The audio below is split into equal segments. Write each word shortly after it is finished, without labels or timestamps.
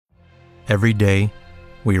Every day,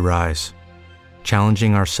 we rise,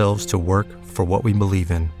 challenging ourselves to work for what we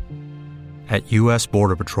believe in. At U.S.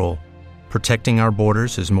 Border Patrol, protecting our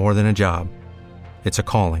borders is more than a job. It's a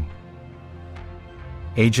calling.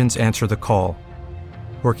 Agents answer the call,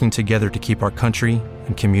 working together to keep our country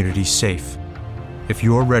and communities safe. If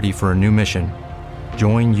you're ready for a new mission,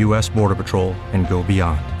 join U.S. Border Patrol and go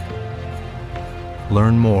beyond.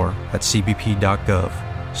 Learn more at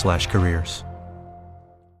cbp.gov/careers.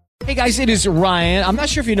 Hey guys, it is Ryan. I'm not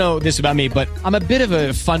sure if you know this about me, but I'm a bit of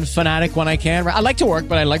a fun fanatic when I can. I like to work,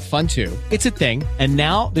 but I like fun too. It's a thing. And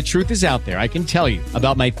now the truth is out there. I can tell you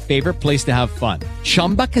about my favorite place to have fun.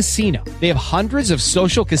 Chumba Casino. They have hundreds of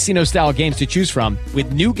social casino style games to choose from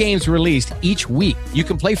with new games released each week. You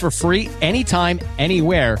can play for free anytime,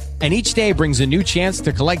 anywhere. And each day brings a new chance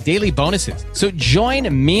to collect daily bonuses. So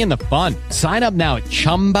join me in the fun. Sign up now at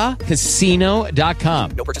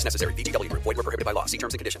ChumbaCasino.com. No purchase necessary. VGW Group. Void where prohibited by law. See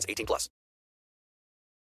terms and conditions. 18+.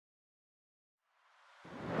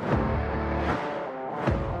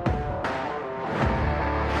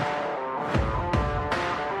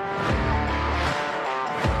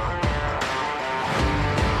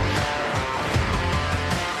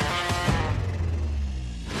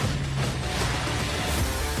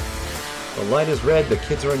 The light is red, the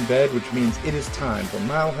kids are in bed, which means it is time for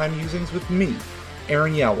Mile High Musings with me,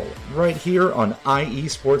 Aaron Yowell, right here on IE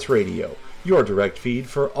Sports Radio, your direct feed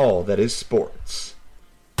for all that is sports.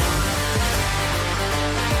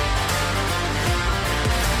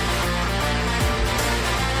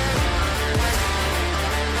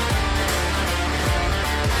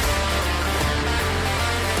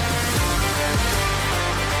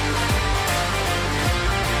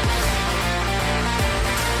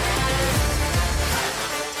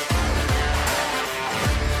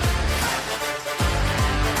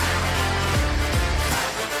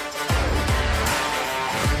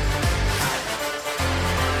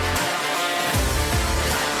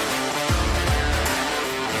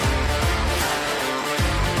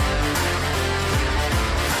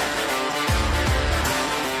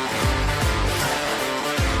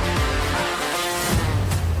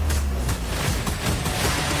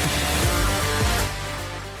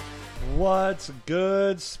 What's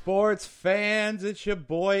good, sports fans? It's your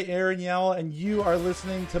boy, Aaron Yowell, and you are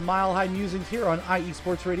listening to Mile High Musings here on IE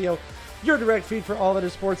Sports Radio, your direct feed for all that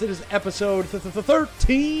is sports. It is episode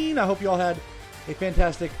 13. I hope you all had a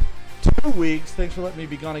fantastic 2 weeks. Thanks for letting me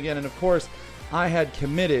be gone again. And, of course, I had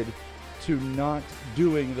committed to not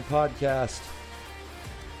doing the podcast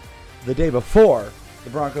the day before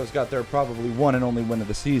the Broncos got their probably one and only win of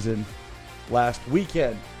the season last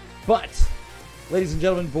weekend. But, ladies and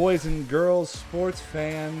gentlemen, boys and girls, sports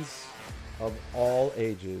fans of all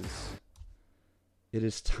ages, it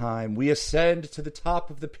is time we ascend to the top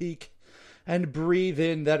of the peak and breathe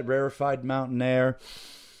in that rarefied mountain air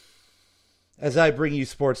as I bring you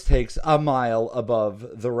sports takes a mile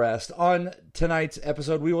above the rest. On tonight's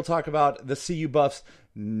episode, we will talk about the CU Buffs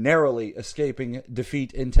narrowly escaping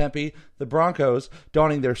defeat in Tempe, the Broncos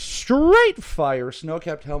donning their straight fire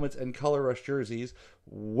snow-capped helmets and color rush jerseys,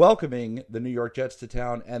 welcoming the New York Jets to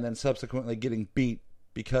town, and then subsequently getting beat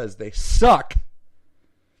because they suck.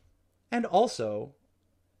 And also,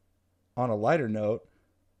 on a lighter note,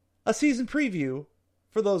 a season preview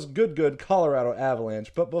for those good Colorado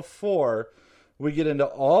Avalanche. But before we get into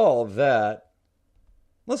all of that,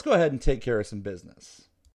 let's go ahead and take care of some business.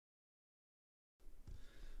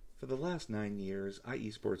 For the last 9 years,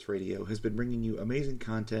 IE Sports Radio has been bringing you amazing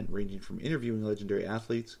content ranging from interviewing legendary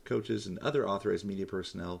athletes, coaches, and other authorized media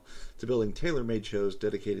personnel to building tailor-made shows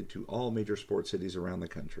dedicated to all major sports cities around the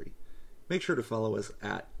country. Make sure to follow us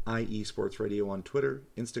at IE Sports Radio on Twitter,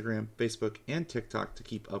 Instagram, Facebook, and TikTok to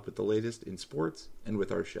keep up with the latest in sports and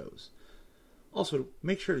with our shows. Also,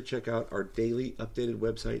 make sure to check out our daily updated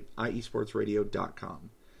website,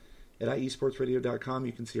 iesportsradio.com. At iesportsradio.com,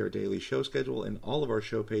 you can see our daily show schedule and all of our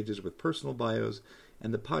show pages with personal bios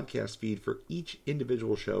and the podcast feed for each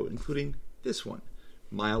individual show, including this one,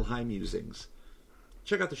 Mile High Musings.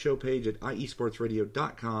 Check out the show page at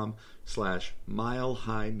iesportsradio.com/Mile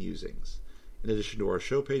High Musings. In addition to our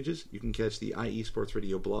show pages, you can catch the IE Sports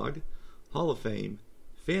Radio blog, Hall of Fame,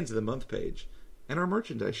 Fans of the Month page, and our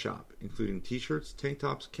merchandise shop, including t-shirts, tank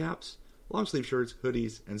tops, caps, long sleeve shirts,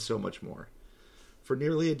 hoodies, and so much more. For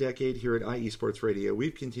nearly a decade here at IE Sports Radio,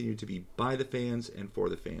 we've continued to be by the fans and for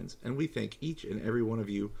the fans, and we thank each and every one of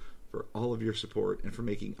you for all of your support and for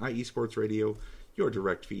making IE Sports Radio your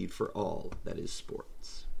direct feed for all that is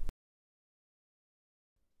sports.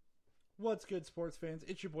 What's good, sports fans?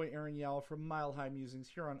 It's your boy Aaron Yell from Mile High Musings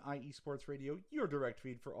here on IE Sports Radio, your direct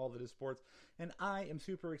feed for all that is sports. And I am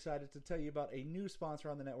super excited to tell you about a new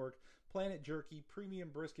sponsor on the network, Planet Jerky Premium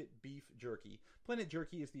Brisket Beef Jerky. Planet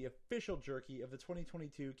Jerky is the official jerky of the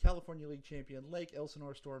 2022 California League champion Lake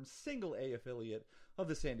Elsinore Storm Single A affiliate of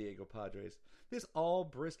the San Diego Padres. This all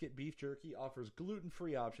brisket beef jerky offers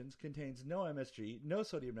gluten-free options, contains no MSG, no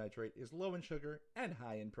sodium nitrate, is low in sugar, and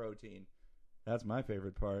high in protein. That's my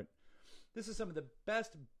favorite part. This is some of the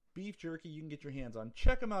best beef jerky you can get your hands on.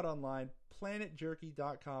 Check them out online,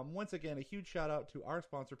 planetjerky.com. Once again, a huge shout out to our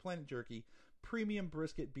sponsor, Planet Jerky, Premium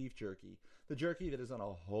Brisket Beef Jerky, the jerky that is on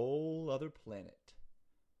a whole other planet.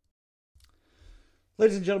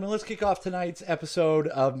 Ladies and gentlemen, let's kick off tonight's episode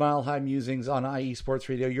of Mile High Musings on IE Sports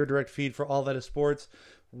Radio, your direct feed for all that is sports,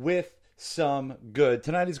 with some good.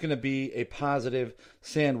 Tonight is going to be a positive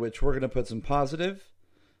sandwich. We're going to put some positive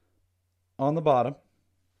on the bottom,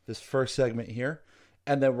 this first segment here,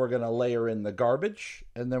 and then we're going to layer in the garbage,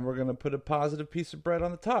 and then we're going to put a positive piece of bread on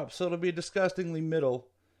the top. So it'll be a disgustingly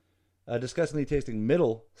tasting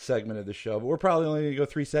middle segment of the show, but we're probably only going to go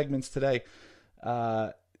 3 segments today.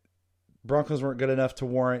 Broncos weren't good enough to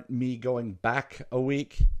warrant me going back a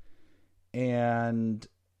week, and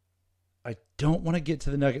I don't want to get to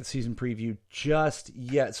the Nuggets season preview just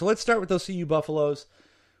yet. So let's start with those CU Buffaloes.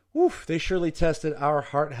 Oof, they surely tested our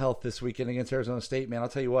heart health this weekend against Arizona State, man. I'll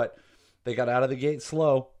tell you what, they got out of the gate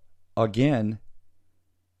slow again.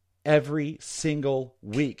 Every single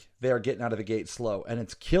week they are getting out of the gate slow, and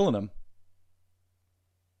it's killing them.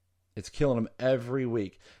 It's killing them every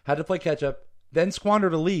week. Had to play catch up, then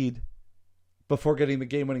squandered a lead before getting the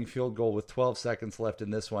game-winning field goal with 12 seconds left in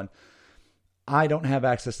this one. I don't have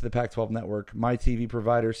access to the Pac-12 network. My TV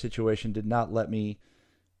provider situation did not let me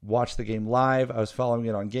watch the game live. I was following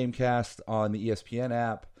it on Gamecast on the ESPN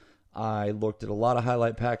app. I looked at a lot of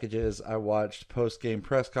highlight packages. I watched post-game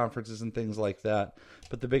press conferences and things like that.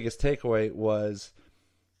 But the biggest takeaway was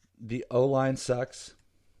the O-line sucks.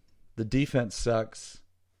 The defense sucks.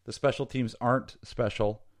 The special teams aren't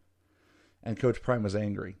special. And Coach Prime was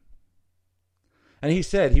angry. And he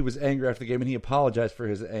said he was angry after the game, and he apologized for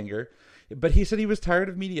his anger. But he said he was tired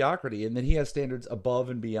of mediocrity and that he has standards above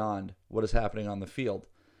and beyond what is happening on the field.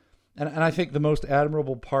 And I think the most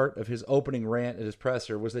admirable part of his opening rant at his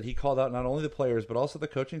presser was that he called out not only the players, but also the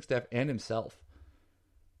coaching staff and himself.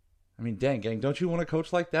 I mean, dang, gang, don't you want a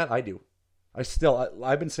coach like that? I do.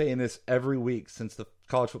 I've been saying this every week since the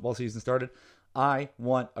college football season started. I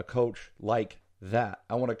want a coach like that.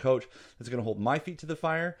 I want a coach that's going to hold my feet to the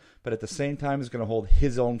fire, but at the same time is going to hold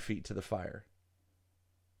his own feet to the fire.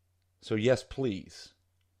 So yes, please.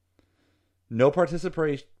 No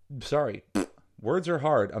participation. Sorry. Words are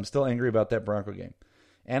hard. I'm still angry about that Bronco game.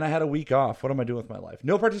 And I had a week off. What am I doing with my life?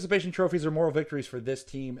 No participation trophies or moral victories for this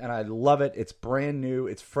team, and I love it. It's brand new.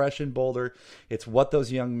 It's fresh and bolder. It's what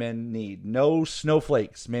those young men need. No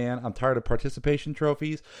snowflakes, man. I'm tired of participation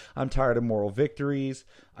trophies. I'm tired of moral victories.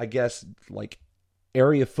 I guess,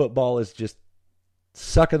 area football is just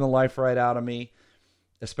sucking the life right out of me,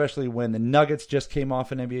 especially when the Nuggets just came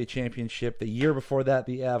off an NBA championship. The year before that,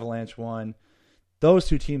 the Avalanche won. Those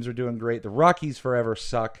 2 teams are doing great. The Rockies forever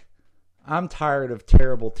suck. I'm tired of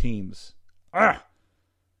terrible teams.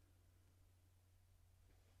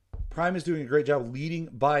 Prime is doing a great job leading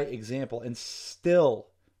by example, and still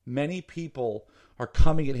many people are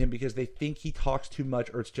coming at him because they think he talks too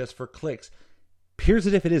much or it's just for clicks. Here's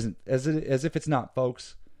it if it isn't, as if it's not,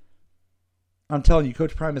 folks. I'm telling you,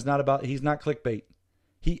 Coach Prime he's not clickbait.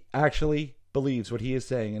 He actually believes what he is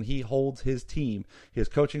saying, and he holds his team, his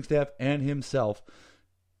coaching staff, and himself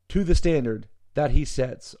to the standard that he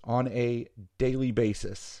sets on a daily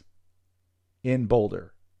basis in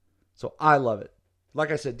Boulder. So I love it.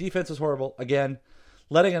 Like I said, defense is horrible. Again,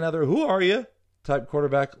 letting another "who are you" type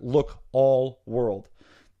quarterback look all world.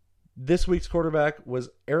 This week's quarterback was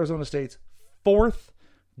Arizona State's 4th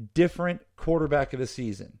different quarterback of the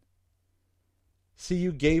season.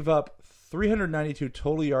 CU gave up 392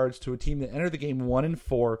 total yards to a team that entered the game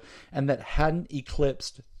 1-4 and that hadn't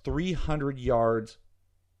eclipsed 300 yards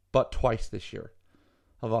but twice this year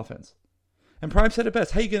of offense. And Prime said it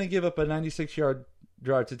best. How are you going to give up a 96-yard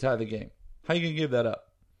drive to tie the game? How are you going to give that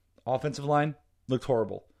up? Offensive line looked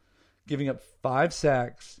horrible. Giving up 5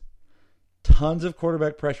 sacks, tons of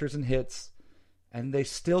quarterback pressures and hits, and they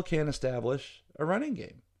still can't establish a running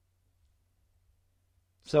game.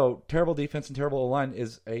 So terrible defense and terrible O-line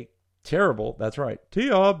is a terrible, that's right,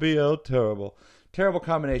 TRBL, terrible Terrible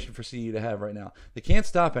combination for CU to have right now. They can't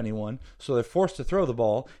stop anyone, so they're forced to throw the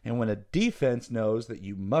ball. And when a defense knows that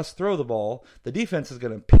you must throw the ball, the defense is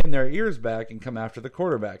going to pin their ears back and come after the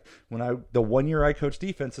quarterback. The 1 year I coached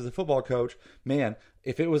defense as a football coach, man,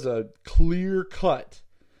 if it was a clear cut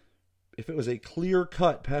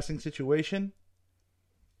passing situation,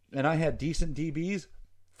 and I had decent DBs,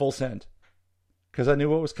 full send, because I knew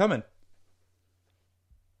what was coming.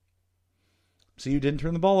 So you didn't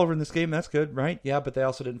turn the ball over in this game. That's good, right? Yeah, but they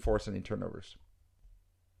also didn't force any turnovers.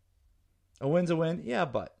 A win's a win. Yeah,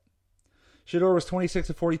 but Shedeur was 26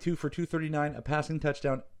 of 42 for 239, a passing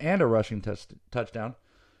touchdown and a rushing touchdown.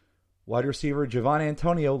 Wide receiver Javon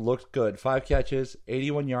Antonio looked good. 5 catches,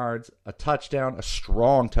 81 yards, a touchdown, a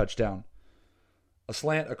strong touchdown. A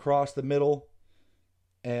slant across the middle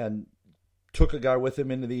and took a guy with him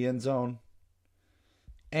into the end zone.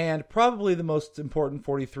 And probably the most important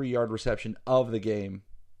 43-yard reception of the game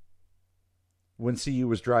when CU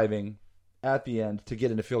was driving at the end to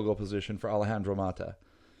get into field goal position for Alejandro Mata.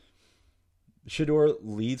 Shedeur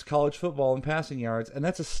leads college football in passing yards, and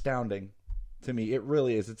that's astounding to me. It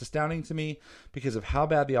really is. It's astounding to me because of how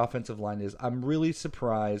bad the offensive line is. I'm really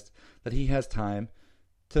surprised that he has time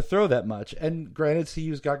to throw that much. And granted,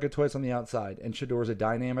 CU's got good toys on the outside, and Shedeur's a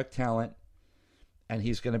dynamic talent, and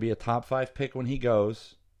he's going to be a top 5 pick when he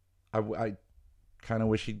goes. I kind of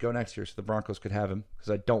wish he'd go next year so the Broncos could have him, because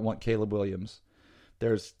I don't want Caleb Williams.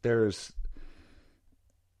 There's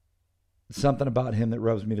something about him that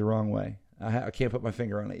rubs me the wrong way. I can't put my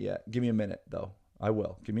finger on it yet. Give me a minute, though. I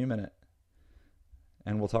will. Give me a minute.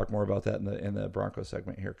 And we'll talk more about that in the Broncos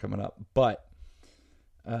segment here coming up. But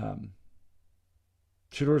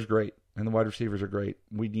Shedeur's great, and the wide receivers are great.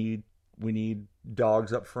 We need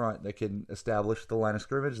dogs up front that can establish the line of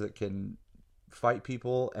scrimmage, that can fight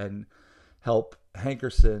people and help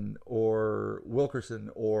Hankerson or Wilkerson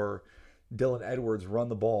or Dylan Edwards run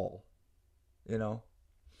the ball, you know.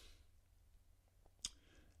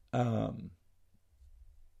 Then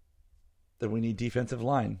we need defensive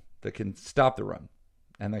line that can stop the run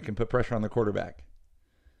and that can put pressure on the quarterback.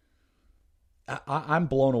 I'm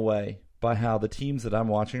blown away by how the teams that I'm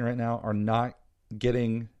watching right now are not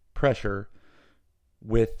getting pressure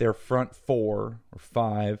with their front 4 or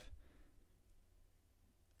 5,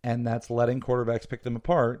 and that's letting quarterbacks pick them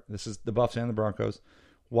apart. This is the Buffs and the Broncos,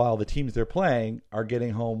 while the teams they're playing are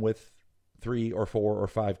getting home with 3 or 4 or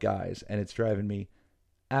 5 guys, and it's driving me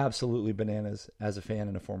absolutely bananas as a fan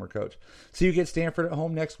and a former coach. So you get Stanford at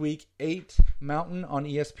home next week, 8 Mountain on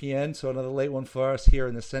ESPN, so another late one for us here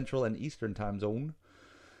in the Central and Eastern time zone.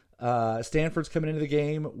 Stanford's coming into the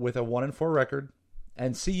game with a 1-4 record,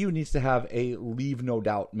 and CU needs to have a leave no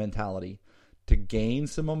doubt mentality to gain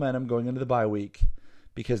some momentum going into the bye week,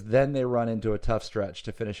 because then they run into a tough stretch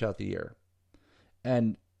to finish out the year.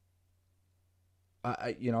 And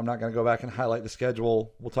I'm not going to go back and highlight the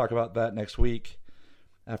schedule. We'll talk about that next week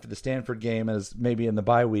after the Stanford game, as maybe in the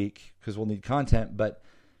bye week, because we'll need content. But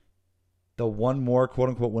the one more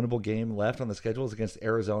quote-unquote winnable game left on the schedule is against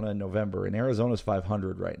Arizona in November. And Arizona's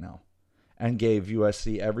 500 right now and gave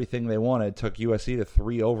USC everything they wanted, took USC to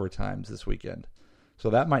 3 overtimes this weekend. So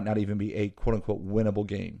that might not even be a quote-unquote winnable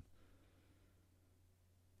game.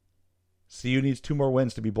 CU needs 2 more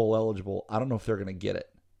wins to be bowl eligible. I don't know if they're going to get it.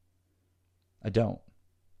 I don't.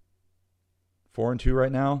 4-2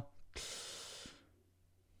 right now.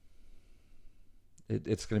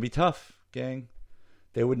 It's going to be tough, gang.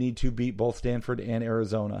 They would need to beat both Stanford and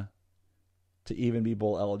Arizona to even be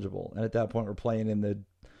bowl eligible. And at that point, we're playing in the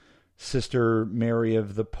Sister Mary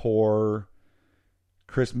of the Poor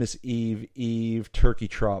Christmas Eve Turkey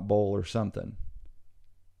Trot Bowl or something.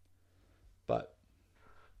 But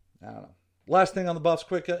I don't know. Last thing on the Buffs,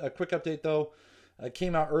 a quick update though. It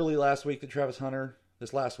came out early last week that Travis Hunter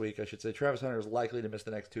is likely to miss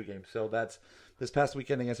the next 2 games. So that's this past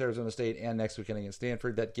weekend against Arizona State and next weekend against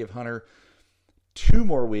Stanford. That give Hunter 2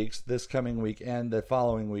 more weeks, this coming week and the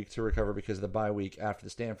following week, to recover because of the bye week after the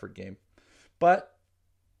Stanford game. But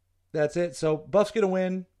that's it. So Buffs get a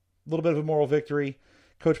win, a little bit of a moral victory.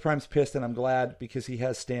 Coach Prime's pissed, and I'm glad, because he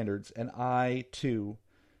has standards, and I too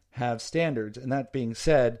have standards. And that being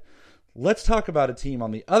said, let's talk about a team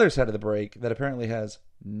on the other side of the break that apparently has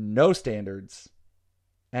no standards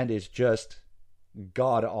and is just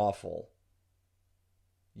god-awful.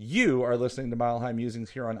 You are listening to Mile High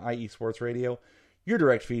Musings here on IE Sports Radio, your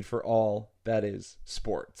direct feed for all that is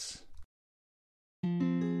sports.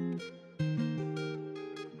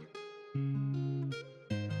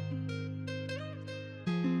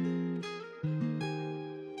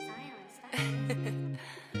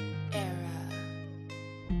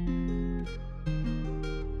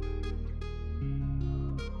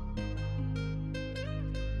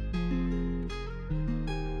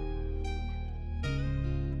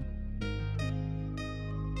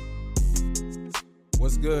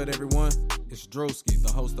 What's good, everyone? It's Drewski,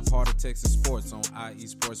 the host of Heart of Texas Sports on IE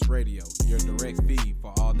Sports Radio, your direct feed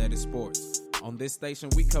for all that is sports. On this station,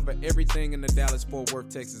 we cover everything in the Dallas-Fort Worth,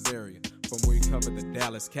 Texas area. From where we cover the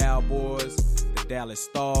Dallas Cowboys, the Dallas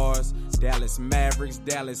Stars, Dallas Mavericks,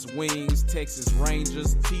 Dallas Wings, Texas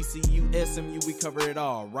Rangers, TCU, SMU, we cover it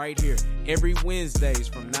all right here every Wednesdays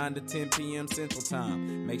from 9 to 10 p.m. Central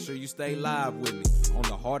Time. Make sure you stay live with me on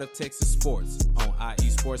the Heart of Texas Sports on IE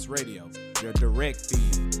Sports Radio, your direct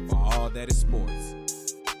feed for all that is sports.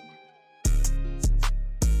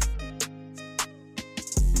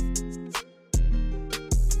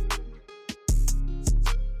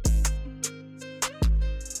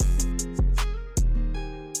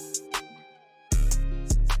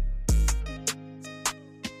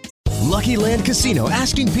 Lucky Land Casino,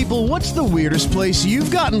 asking people, what's the weirdest place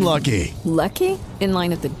you've gotten lucky? Lucky? In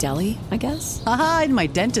line at the deli, I guess? Aha, in my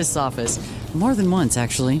dentist's office. More than once,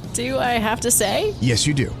 actually. Do I have to say? Yes,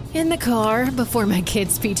 you do. In the car before my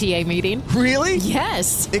kids' PTA meeting. Really?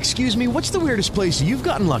 Yes. Excuse me, what's the weirdest place you've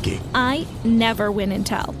gotten lucky? I never win and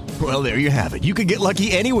tell. Well, there you have it. You can get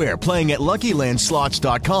lucky anywhere, playing at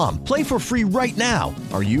LuckyLandSlots.com. Play for free right now.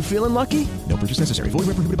 Are you feeling lucky? No purchase necessary. Void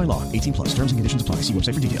where prohibited by law. 18 plus. Terms and conditions apply. See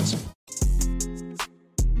website for details.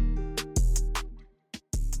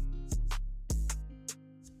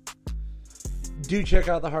 Do check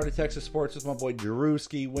out the Heart of Texas Sports with my boy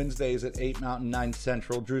Drewski, Wednesdays at 8 Mountain, 9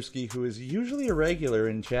 Central. Drewski, who is usually a regular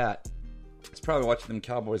in chat, is probably watching them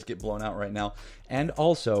Cowboys get blown out right now, and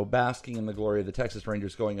also basking in the glory of the Texas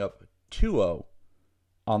Rangers going up 2-0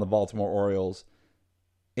 on the Baltimore Orioles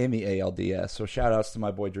in the ALDS. So shout outs to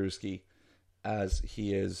my boy Drewski, as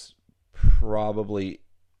he is probably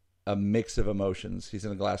a mix of emotions. He's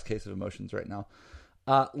in a glass case of emotions right now.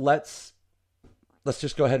 Let's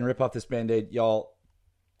just go ahead and rip off this Band-Aid, y'all.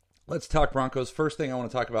 Let's talk Broncos. First thing I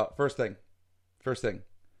want to talk about. First thing.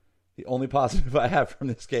 The only positive I have from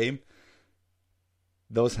this game,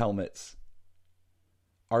 those helmets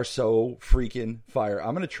are so freaking fire.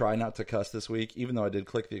 I'm going to try not to cuss this week, even though I did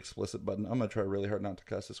click the explicit button. I'm going to try really hard not to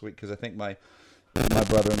cuss this week because I think my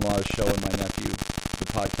brother-in-law is showing my nephew the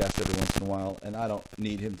podcast every once in a while, and I don't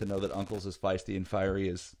need him to know that Uncle's as feisty and fiery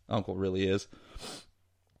as Uncle really is.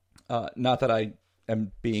 Not that I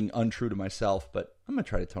am being untrue to myself, but I'm going to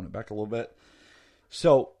try to tone it back a little bit.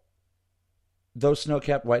 So, those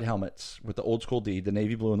snow-capped white helmets with the old school D, the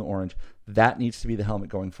navy blue and the orange, that needs to be the helmet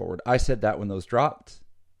going forward. I said that when those dropped.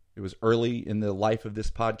 It was early in the life of this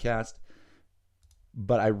podcast.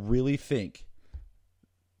 But I really think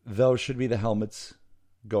those should be the helmets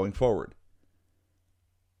going forward.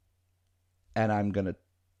 And I'm going to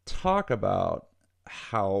talk about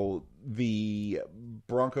how the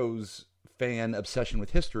Broncos fan obsession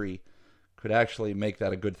with history could actually make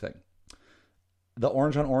that a good thing. The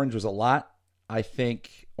orange on orange was a lot. I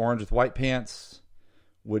think orange with white pants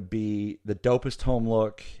would be the dopest home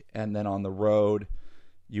look, and then on the road,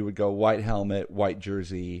 you would go white helmet, white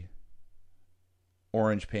jersey,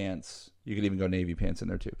 orange pants. You could even go navy pants in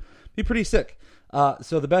there too. Be pretty sick.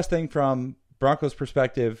 So the best thing from Broncos'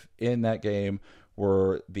 perspective in that game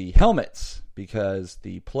were the helmets, because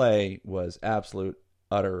the play was absolute,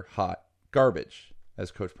 utter, hot garbage, as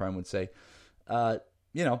Coach Prime would say. But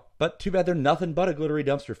too bad they're nothing but a glittery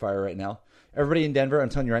dumpster fire right now. Everybody in Denver, I'm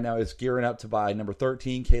telling you right now, is gearing up to buy number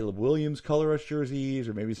 13 Caleb Williams color rush jerseys,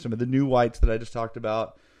 or maybe some of the new whites that I just talked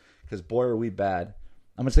about, because boy, are we bad.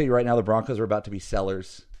 I'm going to tell you right now, the Broncos are about to be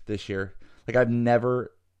sellers this year. Like, I can't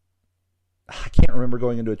remember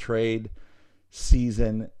going into a trade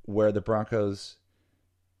season where the Broncos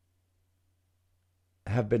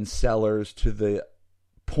have been sellers to the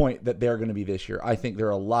point that they're going to be this year. I think there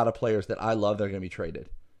are a lot of players that I love that are going to be traded.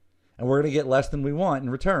 And we're going to get less than we want in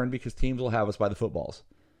return because teams will have us by the footballs.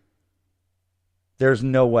 There's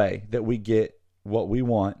no way that we get what we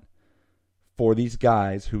want for these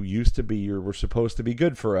guys who used to be or were supposed to be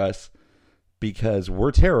good for us, because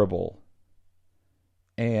we're terrible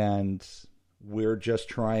and we're just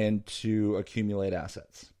trying to accumulate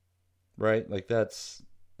assets, right? Like that's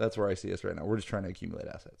where I see us right now. We're just trying to accumulate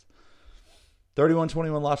assets.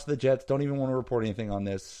 31-21 loss to the Jets. Don't even want to report anything on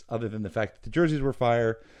this other than the fact that the jerseys were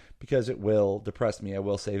fire, because it will depress me. I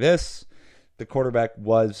will say this. The quarterback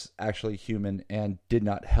was actually human and did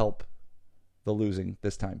not help the losing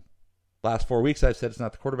this time. Last 4 weeks, I've said it's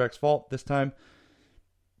not the quarterback's fault. This time,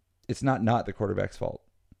 it's not the quarterback's fault.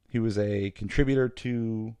 He was a contributor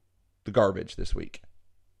to the garbage this week.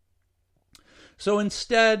 So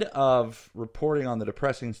instead of reporting on the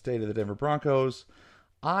depressing state of the Denver Broncos,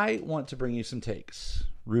 I want to bring you some takes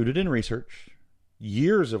rooted in research,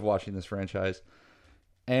 years of watching this franchise,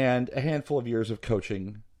 and a handful of years of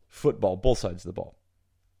coaching football, both sides of the ball.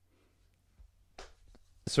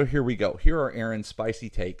 So here we go. Here are Aaron's spicy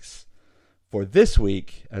takes for this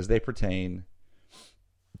week as they pertain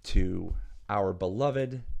to our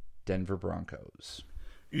beloved Denver Broncos.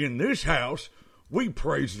 In this house, we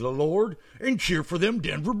praise the Lord and cheer for them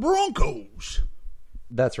Denver Broncos.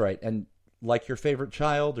 That's right. And like your favorite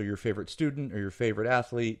child or your favorite student or your favorite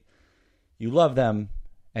athlete, you love them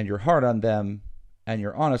and you're hard on them and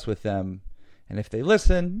you're honest with them. And if they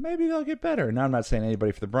listen, maybe they'll get better. Now, I'm not saying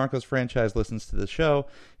anybody for the Broncos franchise listens to the show.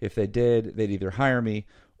 If they did, they'd either hire me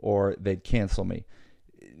or they'd cancel me.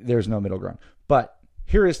 There's no middle ground. But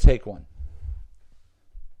here is take one.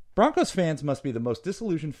 Broncos fans must be the most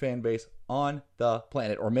disillusioned fan base on the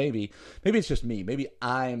planet. Or maybe it's just me. Maybe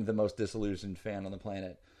I'm the most disillusioned fan on the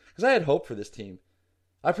planet. Because I had hope for this team.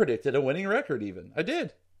 I predicted a winning record even. I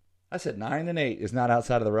did. I said 9-8 is not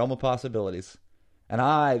outside of the realm of possibilities. And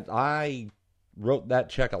I wrote that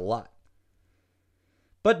check a lot.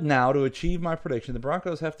 But now, to achieve my prediction, the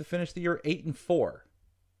Broncos have to finish the year 8-4.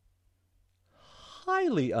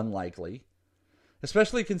 Highly unlikely,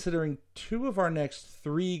 especially considering 2 of our next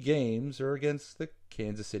 3 games are against the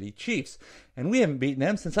Kansas City Chiefs. And we haven't beaten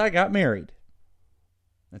them since I got married.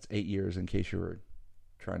 That's 8 years, in case you were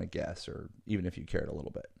trying to guess, or even if you cared a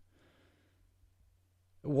little bit.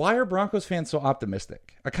 Why are Broncos fans so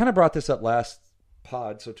optimistic? I kind of brought this up last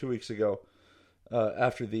pod, so 2 weeks ago,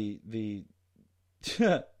 after the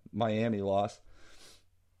Miami loss.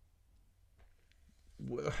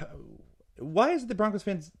 Why is it the Broncos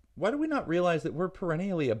fans, why do we not realize that we're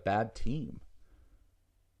perennially a bad team?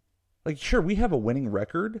 Like, sure, we have a winning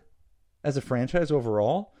record as a franchise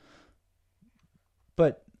overall,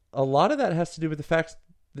 but a lot of that has to do with the fact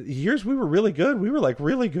that years we were really good. We were like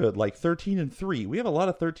really good, like 13-3. We have a lot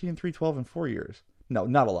of 13-3, 12-4 years. No,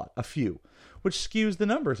 not a lot, a few, which skews the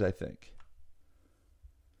numbers, I think.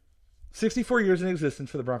 64 years in existence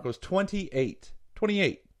for the Broncos, 28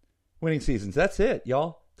 winning seasons. That's it,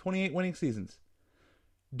 y'all. 28 winning seasons.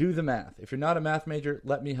 Do the math. If you're not a math major,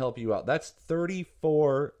 let me help you out. That's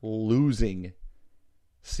 34 losing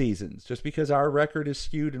seasons. Just because our record is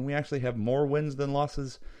skewed and we actually have more wins than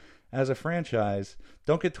losses as a franchise,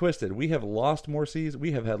 don't get twisted. We have lost more seasons.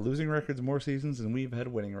 We have had losing records more seasons than we've had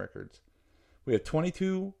winning records. We have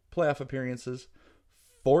 22 playoff appearances,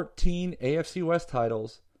 14 AFC West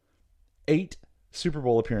titles, 8 Super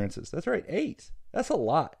Bowl appearances. That's right, 8. That's a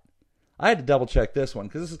lot. I had to double check this one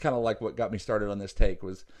because this is kind of like what got me started on this take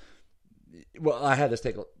was, well, I had this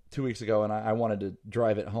take 2 weeks ago and I wanted to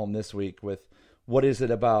drive it home this week with what is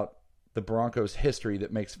it about the Broncos history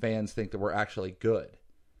that makes fans think that we're actually good?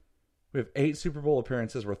 We have 8 Super Bowl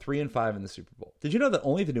appearances. We're 3-5 in the Super Bowl. Did you know that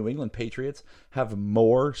only the New England Patriots have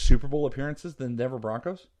more Super Bowl appearances than the Denver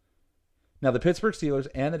Broncos? Now, the Pittsburgh Steelers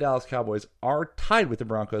and the Dallas Cowboys are tied with the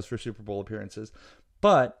Broncos for Super Bowl appearances,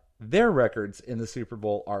 but their records in the Super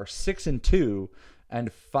Bowl are 6-2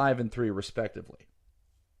 and 5-3 respectively.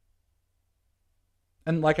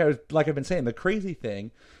 And like I've been saying, the crazy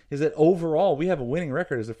thing is that overall we have a winning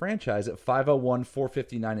record as a franchise at 501,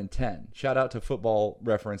 459, and 10. Shout out to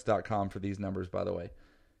footballreference.com for these numbers, by the way.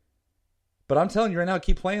 But I'm telling you right now,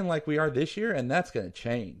 keep playing like we are this year, and that's going to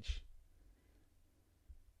change.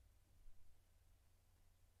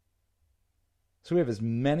 So we have as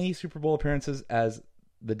many Super Bowl appearances as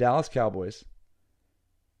the Dallas Cowboys,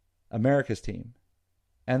 America's team,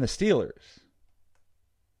 and the Steelers.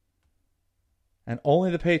 And only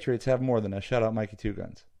the Patriots have more than us. Shout out Mikey Two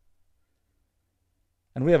Guns.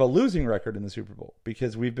 And we have a losing record in the Super Bowl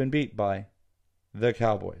because we've been beat by the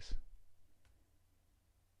Cowboys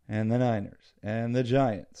and the Niners and the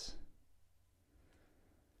Giants.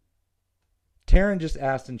 Taryn just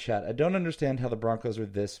asked in chat, I don't understand how the Broncos are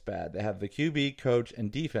this bad. They have the QB, coach, and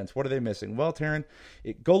defense. What are they missing? Well, Taryn,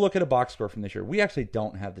 go look at a box score from this year. We actually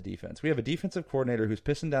don't have the defense. We have a defensive coordinator who's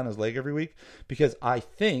pissing down his leg every week because I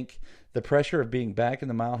think the pressure of being back in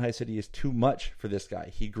the Mile High City is too much for this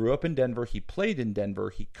guy. He grew up in Denver. He played in Denver.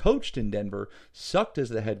 He coached in Denver, sucked as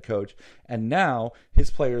the head coach, and now his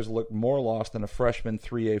players look more lost than a freshman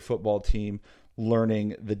 3A football team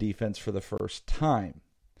learning the defense for the first time.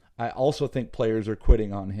 I also think players are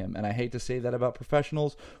quitting on him, and I hate to say that about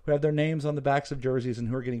professionals who have their names on the backs of jerseys and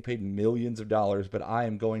who are getting paid millions of dollars, but I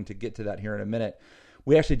am going to get to that here in a minute.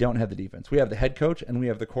 We actually don't have the defense. We have the head coach and we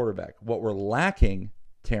have the quarterback. What we're lacking,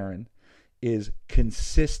 Taryn, is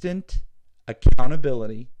consistent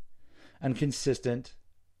accountability and consistent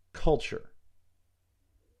culture.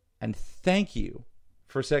 And thank you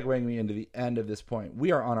for segueing me into the end of this point.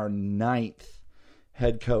 We are on our 9th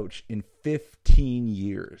head coach in 15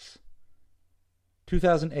 years.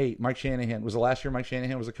 2008, Mike Shanahan was the last year Mike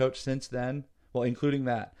Shanahan was a coach. Since then, well, including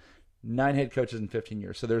that, 9 head coaches in 15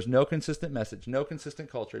 years. So there's no consistent message, no consistent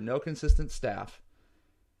culture, no consistent staff.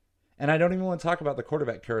 And I don't even want to talk about the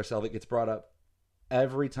quarterback carousel that gets brought up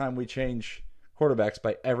every time we change quarterbacks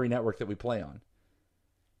by every network that we play on.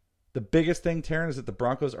 The biggest thing, Taryn, is that the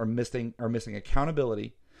Broncos are missing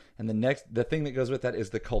accountability. And the thing that goes with that is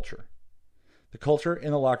the culture. The culture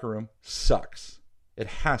in the locker room sucks. It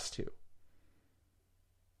has to.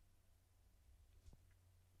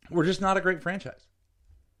 We're just not a great franchise.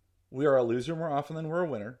 We are a loser more often than we're a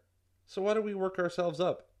winner. So why do we work ourselves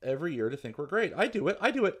up every year to think we're great? I do it.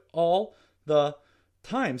 I do it all the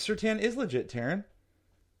time. Surtain is legit, Taryn.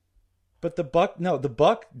 But the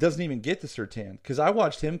Buck doesn't even get to Surtain. Because I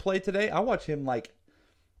watched him play today. I watched him like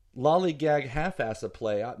lollygag half-ass a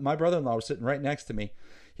play. My brother-in-law was sitting right next to me.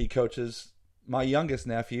 He coaches my youngest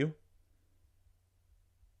nephew.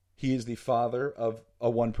 He is the father of a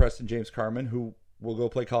one Preston James Carman, who will go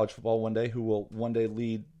play college football one day, who will one day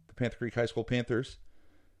lead the Panther Creek High School Panthers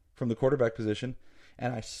from the quarterback position.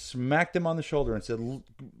 And I smacked him on the shoulder and said,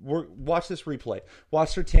 watch this replay. Watch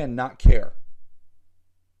Surtain not care.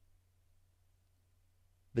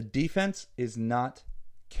 The defense is not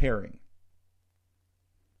caring.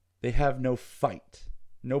 They have no fight,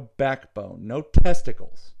 no backbone, no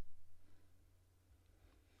testicles.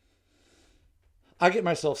 I get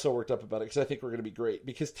myself so worked up about it because I think we're going to be great.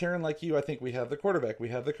 Because Taryn, like you, I think we have the quarterback, we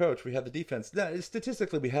have the coach, we have the defense.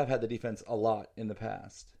 Statistically, we have had the defense a lot in the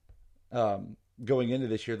past. Going into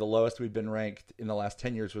this year, the lowest we've been ranked in the last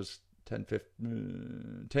 10 years was 10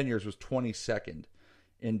 years was 22nd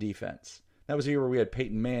in defense. That was a year where we had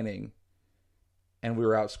Peyton Manning and we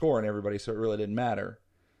were outscoring everybody, so it really didn't matter.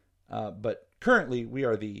 But currently, we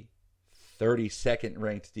are the 32nd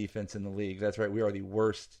ranked defense in the league. That's right. We are the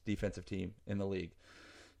worst defensive team in the league.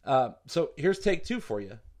 So here's take 2 for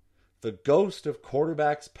you. The ghost of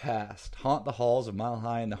quarterbacks past haunt the halls of Mile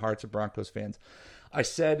High and the hearts of Broncos fans. I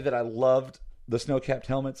said that I loved the snow-capped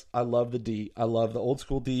helmets. I love the D. I love the old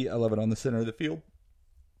school D. I love it on the center of the field.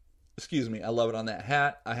 Excuse me. I love it on that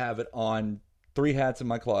hat. I have it on 3 hats in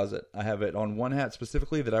my closet. I have it on one hat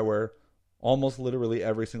specifically that I wear almost literally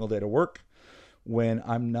every single day to work when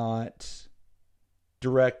I'm not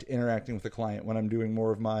direct interacting with the client, when I'm doing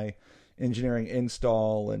more of my engineering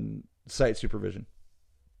install and site supervision.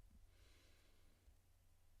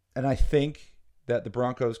 And I think that the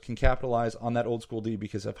Broncos can capitalize on that old school D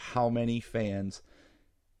because of how many fans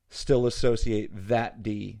still associate that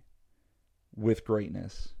D with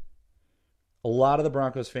greatness. A lot of the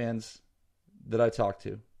Broncos fans that I talk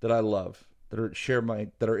to, that I love, that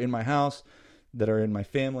are in my house, that are in my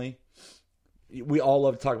family, we all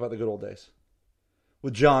love to talk about the good old days.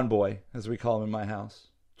 With John Boy, as we call him in my house,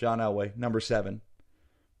 John Elway, number 7,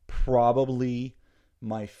 probably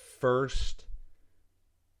my first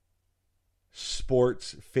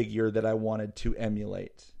sports figure that I wanted to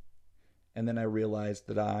emulate. And then I realized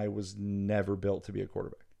that I was never built to be a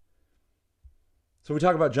quarterback. So we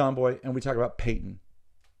talk about John Boy and we talk about Peyton.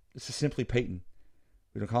 This is simply Peyton.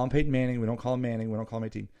 We don't call him Peyton Manning. We don't call him Manning. We don't call him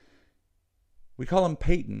 18. We call him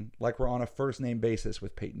Peyton like we're on a first name basis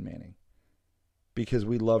with Peyton Manning. Because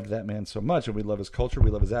we loved that man so much, and we love his culture,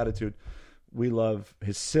 we love his attitude, we love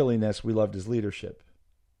his silliness, we loved his leadership.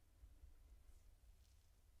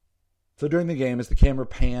 So during the game, as the camera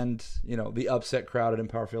panned, the upset crowd at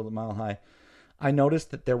Empower Field at Mile High, I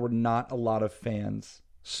noticed that there were not a lot of fans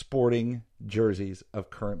sporting jerseys of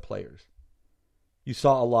current players. You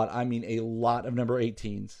saw a lot of number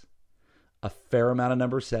 18s, a fair amount of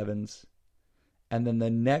number 7s, and then the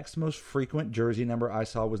next most frequent jersey number I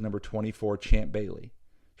saw was number 24, Champ Bailey.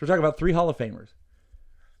 So we're talking about 3 Hall of Famers.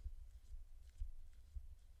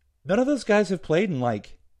 None of those guys have played in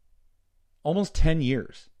almost 10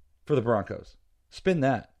 years for the Broncos. Spin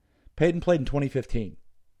that. Peyton played in 2015.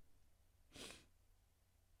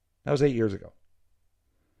 That was 8 years ago.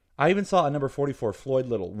 I even saw a number 44, Floyd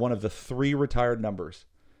Little, one of the 3 retired numbers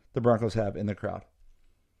the Broncos have in the crowd.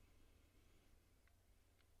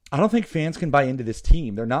 I don't think fans can buy into this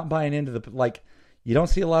team. They're not buying into you don't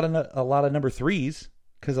see a lot of number 3s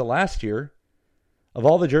because of last year. Of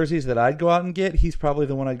all the jerseys that I'd go out and get, he's probably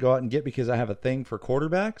the one I'd go out and get because I have a thing for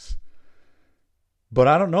quarterbacks. But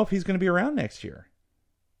I don't know if he's going to be around next year.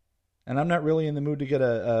 And I'm not really in the mood to get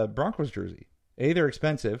a Broncos jersey. A, they're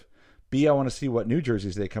expensive. B, I want to see what new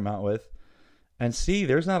jerseys they come out with. And C,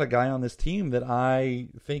 there's not a guy on this team that I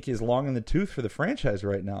think is long in the tooth for the franchise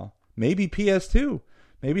right now. Maybe PS2.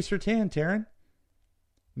 Maybe Surtain, Taryn.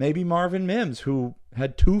 Maybe Marvin Mims, who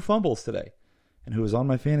had 2 fumbles today and who was on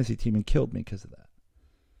my fantasy team and killed me because of that.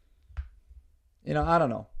 I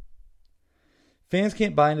don't know. Fans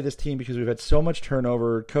can't buy into this team because we've had so much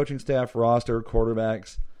turnover, coaching staff, roster,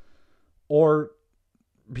 quarterbacks. or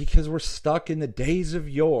because we're stuck in the days of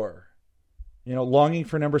yore, longing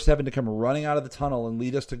for number 7 to come running out of the tunnel and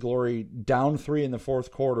lead us to glory, down 3 in the fourth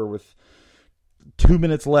quarter with 2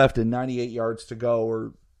 minutes left and 98 yards to go,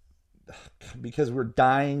 or because we're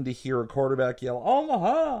dying to hear a quarterback yell,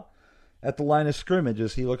 Omaha, at the line of scrimmage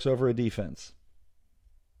as he looks over a defense.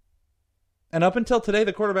 And up until today,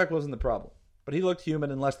 the quarterback wasn't the problem. But he looked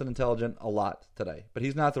human and less than intelligent a lot today. But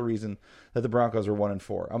he's not the reason that the Broncos are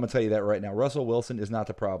 1-4. I'm going to tell you that right now. Russell Wilson is not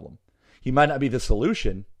the problem. He might not be the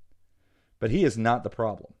solution, but he is not the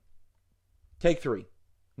problem. Take 3.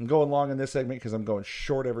 I'm going long in this segment because I'm going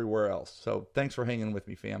short everywhere else. So thanks for hanging with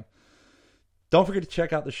me, fam. Don't forget to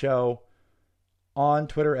check out the show on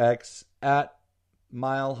Twitter X at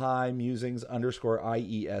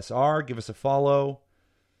MileHighMusings_IESR. Give us a follow.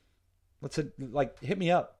 Hit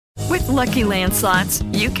me up. With Lucky Land Slots,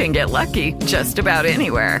 you can get lucky just about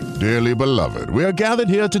anywhere. Dearly beloved, we are gathered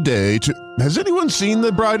here today to... Has anyone seen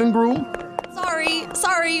the bride and groom?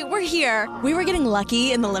 Sorry, we're here. We were getting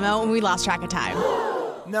lucky in the limo and we lost track of time.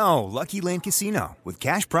 No, Lucky Land Casino, with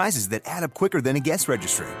cash prizes that add up quicker than a guest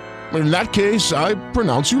registry. In that case, I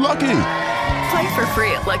pronounce you lucky. Play for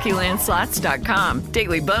free at LuckyLandSlots.com.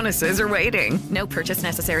 Daily bonuses are waiting. No purchase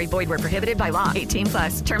necessary. Void where prohibited by law.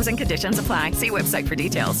 18+. Terms and conditions apply. See website for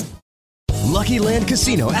details. Lucky Land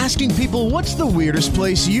Casino, asking people, what's the weirdest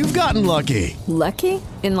place you've gotten lucky? Lucky?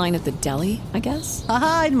 In line at the deli, I guess?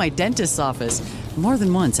 Aha, in my dentist's office. More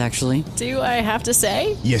than once, actually. Do I have to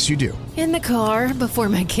say? Yes, you do. In the car before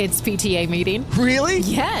my kids' PTA meeting. Really?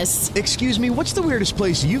 Yes. Excuse me, what's the weirdest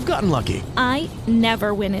place you've gotten lucky? I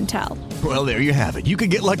never win and tell. Well, there you have it. You can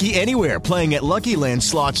get lucky anywhere, playing at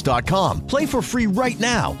LuckyLandSlots.com. Play for free right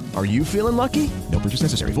now. Are you feeling lucky? No purchase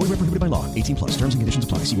necessary. Void where prohibited by law. 18+. Terms and conditions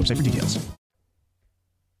apply. See website for details.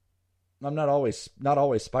 I'm not always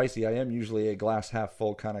spicy. I am usually a glass half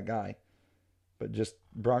full kind of guy. But just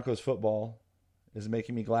Broncos football is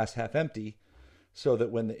making me glass half empty so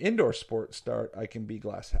that when the indoor sports start, I can be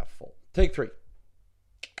glass half full. Take 3.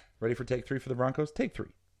 Ready for take 3 for the Broncos? Take 3.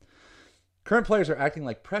 Current players are acting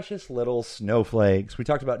like precious little snowflakes. We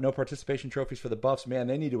talked about no participation trophies for the Buffs. Man,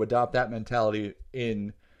 they need to adopt that mentality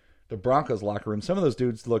in the Broncos locker room. Some of those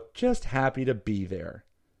dudes look just happy to be there.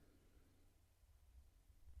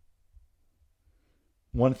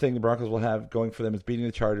 One thing the Broncos will have going for them is beating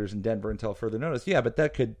the Chargers in Denver until further notice. Yeah, but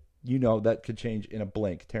that could change in a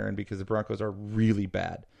blink, Taryn, because the Broncos are really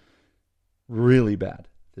bad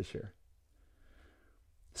this year.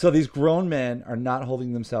 So these grown men are not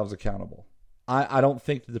holding themselves accountable. I don't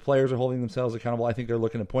think that the players are holding themselves accountable. I think they're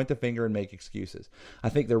looking to point the finger and make excuses. I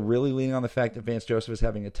think they're really leaning on the fact that Vance Joseph is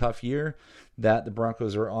having a tough year, that the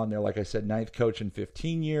Broncos are on their, like I said, 9th coach in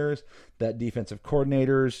 15 years, that defensive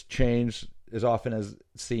coordinators change as often as it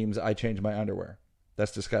seems I change my underwear.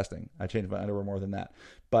 That's disgusting. I change my underwear more than that.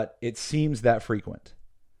 But it seems that frequent.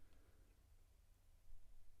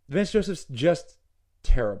 Vance Joseph's just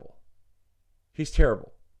terrible. He's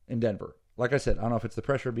terrible in Denver. Like I said, I don't know if it's the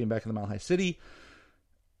pressure of being back in the Mile High City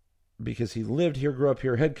because he lived here, grew up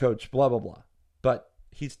here, head coach, blah, blah, blah. But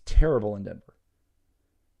he's terrible in Denver.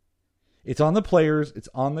 It's on the players. It's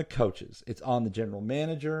on the coaches. It's on the general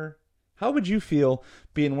manager. How would you feel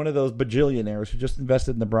being one of those bajillionaires who just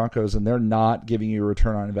invested in the Broncos and they're not giving you a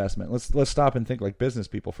return on investment? Let's stop and think like business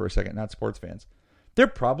people for a second, not sports fans. They're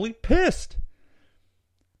probably pissed.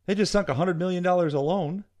 They just sunk $100 million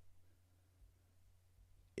alone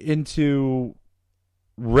into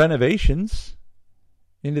renovations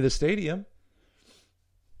into the stadium.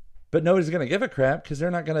 But nobody's going to give a crap because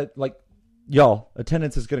they're not going to, y'all,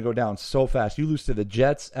 attendance is going to go down so fast. You lose to the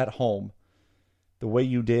Jets at home the way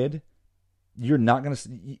you did. You're not going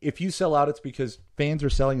to, if you sell out, it's because fans are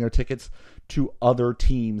selling their tickets to other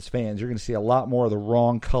teams' fans. You're going to see a lot more of the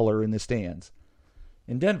wrong color in the stands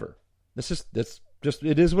in Denver. That's just,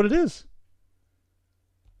 it is what it is.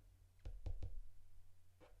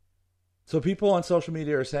 So people on social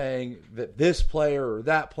media are saying that this player or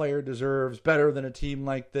that player deserves better than a team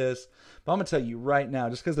like this. But I'm going to tell you right now,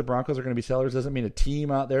 just because the Broncos are going to be sellers doesn't mean a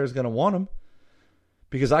team out there is going to want them.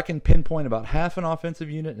 Because I can pinpoint about half an offensive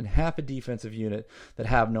unit and half a defensive unit that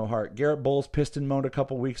have no heart. Garrett Bowles piston moaned a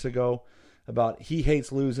couple weeks ago about he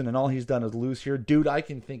hates losing and all he's done is lose here. Dude, I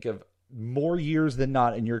can think of more years than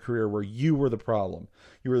not in your career where you were the problem.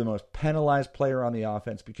 You were the most penalized player on the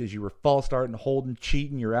offense because you were false starting, holding,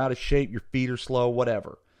 cheating, you're out of shape, your feet are slow,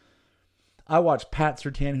 whatever. I watched Pat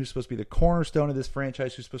Surtain, who's supposed to be the cornerstone of this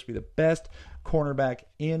franchise, who's supposed to be the best cornerback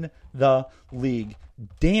in the league,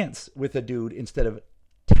 dance with a dude instead of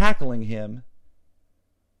tackling him,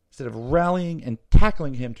 instead of rallying and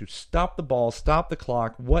tackling him to stop the ball, stop the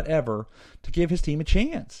clock, whatever, to give his team a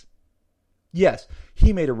chance. Yes,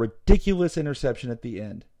 he made a ridiculous interception at the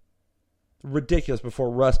end. Ridiculous, before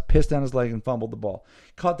Russ pissed down his leg and fumbled the ball.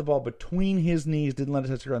 Caught the ball between his knees, didn't let it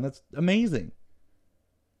touch the ground. That's amazing.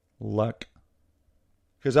 Luck.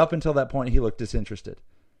 Because up until that point, he looked disinterested.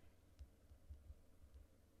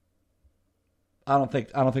 I don't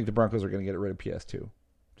think the Broncos are going to get rid of PS2.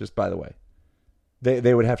 Just by the way.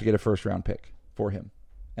 They would have to get a first-round pick for him.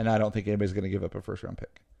 And I don't think anybody's going to give up a first-round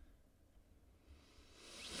pick.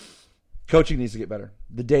 Coaching needs to get better.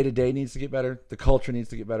 The day-to-day needs to get better. The culture needs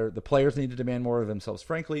to get better. The players need to demand more of themselves.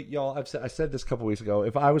 Frankly, y'all, I said this a couple weeks ago.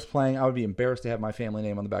 If I was playing, I would be embarrassed to have my family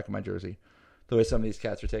name on the back of my jersey. The way some of these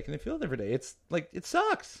cats are taking the field every day. It's like, it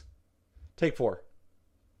sucks. Take 4.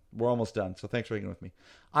 We're almost done, so thanks for hanging with me.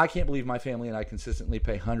 I can't believe my family and I consistently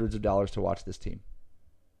pay hundreds of dollars to watch this team.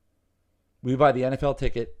 We buy the NFL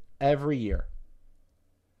ticket every year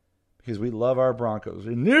because we love our Broncos.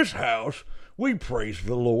 In this house, we praise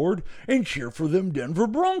the Lord and cheer for them Denver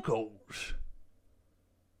Broncos.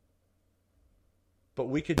 But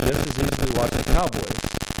we could just as easily watch the Cowboys,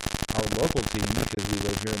 our local team, because we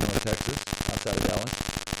live here in North Texas, outside of Dallas,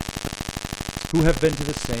 who have been to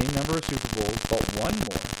the same number of Super Bowls, but one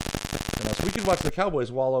more than us. We could watch the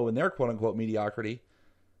Cowboys wallow in their quote-unquote mediocrity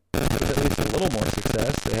with at least a little more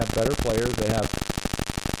success. They have better players. They have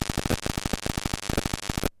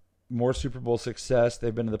more Super Bowl success.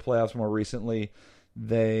 They've been to the playoffs more recently.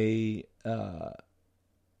 They are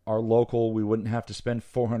local. We wouldn't have to spend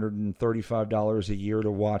 $435 a year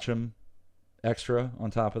to watch them extra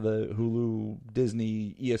on top of the Hulu,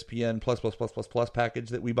 Disney, ESPN plus package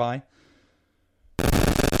that we buy.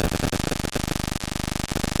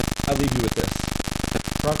 I leave you with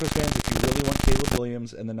this. Broncos fans, if you really want Caleb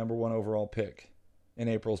Williams and the number 1 overall pick in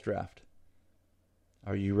April's draft,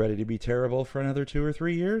 are you ready to be terrible for another 2 or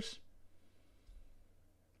 3 years?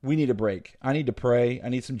 We need a break. I need to pray. I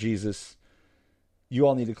need some Jesus. You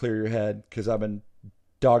all need to clear your head because I've been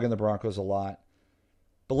dogging the Broncos a lot.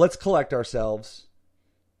 But let's collect ourselves.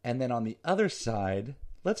 And then on the other side,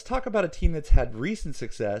 let's talk about a team that's had recent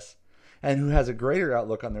success and who has a greater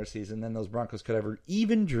outlook on their season than those Broncos could ever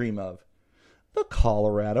even dream of. The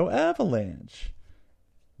Colorado Avalanche.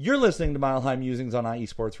 You're listening to Mile High Musings on IE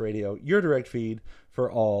Sports Radio, your direct feed for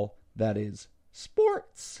all that is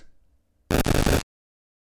sports.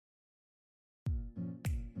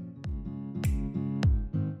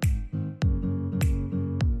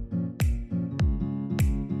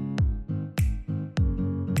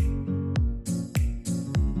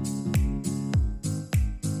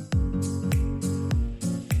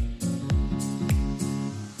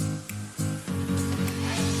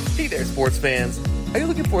 Hey there, sports fans. Are you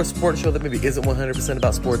looking for a sports show that maybe isn't 100%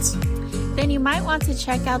 about sports? Then you might want to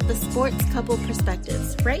check out the Sports Couple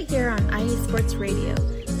Perspectives right here on IE Sports Radio,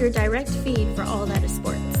 your direct feed for all that is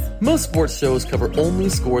sports. Most sports shows cover only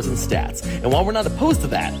scores and stats, and while we're not opposed to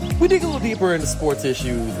that, we dig a little deeper into sports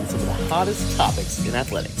issues and some of the hottest topics in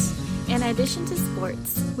athletics. In addition to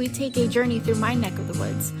sports, we take a journey through my neck of the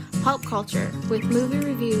woods, pop culture, with movie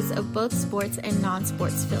reviews of both sports and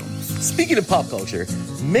non-sports films. Speaking of pop culture,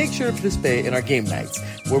 make sure to participate in our game nights,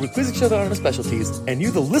 where we quiz each other on our specialties, and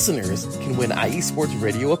you, the listeners, can win IE Sports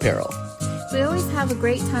Radio apparel. We always have a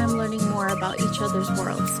great time learning more about each other's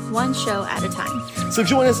worlds, one show at a time. So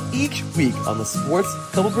join us each week on the Sports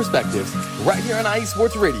Couple Perspectives, right here on IE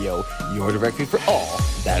Sports Radio, your direct feed for all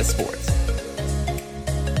that is sports.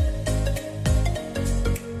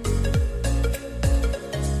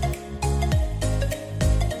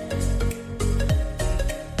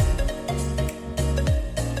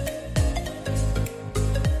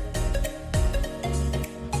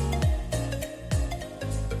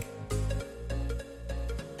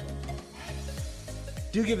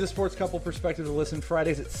 Do give the Sports Couple Perspective a listen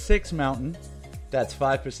Fridays at 6 Mountain. That's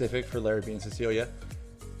 5 Pacific for Larry B and Cecilia.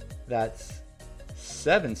 That's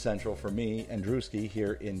 7 Central for me and Drewski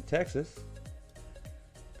here in Texas.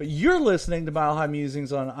 But you're listening to Mile High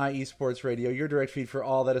Musings on IE Sports Radio, your direct feed for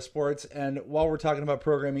all that is sports. And while we're talking about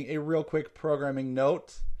programming, a real quick programming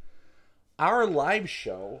note. Our live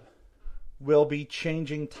show will be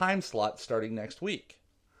changing time slots starting next week.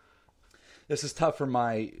 This is tough for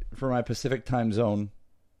my Pacific time zone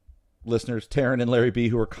listeners, Taryn and Larry B,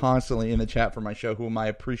 who are constantly in the chat for my show, whom I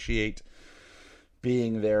appreciate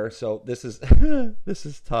being there. So this is this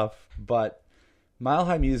is tough. But Mile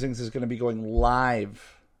High Musings is going to be going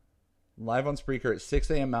live on Spreaker at 6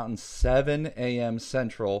 a.m. Mountain, 7 a.m.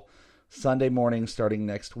 Central, Sunday morning starting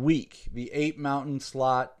next week. The 8 Mountain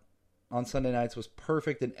slot on Sunday nights was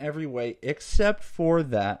perfect in every way except for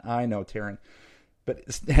that. I know, Taryn.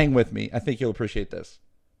 But hang with me. I think you'll appreciate this.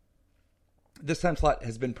 This time slot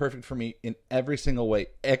has been perfect for me in every single way,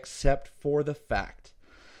 except for the fact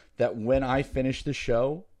that when I finish the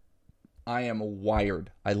show, I am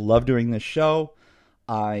wired. I love doing this show.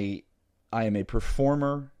 I am a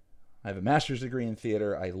performer. I have a master's degree in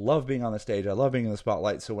theater. I love being on the stage. I love being in the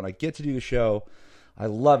spotlight. So when I get to do the show, I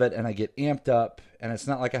love it and I get amped up. And it's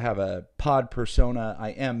not like I have a pod persona. I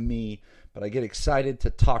am me, but I get excited to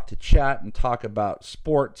talk to chat and talk about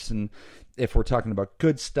sports. And if we're talking about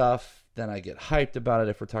good stuff, then I get hyped about it.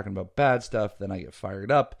 If we're talking about bad stuff, then I get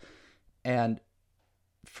fired up. And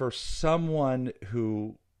for someone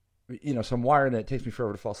who, so I'm wired and it takes me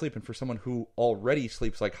forever to fall asleep. And for someone who already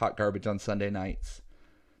sleeps like hot garbage on Sunday nights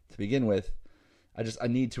to begin with, I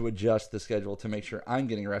need to adjust the schedule to make sure I'm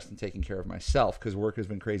getting rest and taking care of myself, because work has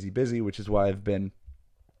been crazy busy, which is why I've been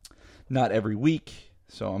not every week.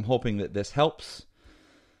 So I'm hoping that this helps.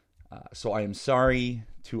 So I am sorry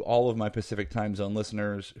to all of my Pacific time zone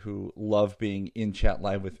listeners who love being in chat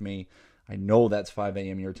live with me. I know that's 5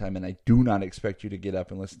 a.m. your time, and I do not expect you to get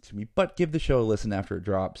up and listen to me, but give the show a listen after it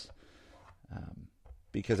drops,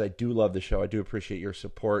 because I do love the show. I do appreciate your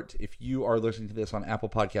support. If you are listening to this on Apple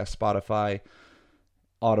Podcasts, Spotify,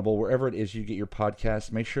 Audible, wherever it is you get your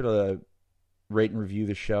podcasts, make sure to rate and review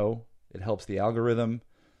the show. It helps the algorithm.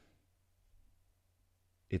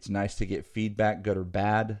 It's nice to get feedback, good or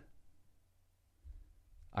bad.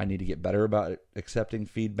 I need to get better about accepting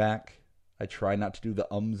feedback. I try not to do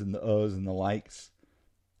the ums and the uhs and the likes,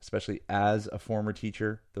 especially as a former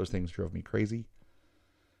teacher. Those things drove me crazy.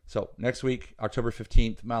 So next week, October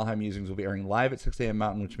 15th, Mile High Musings will be airing live at 6 a.m.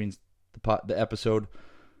 Mountain, which means the episode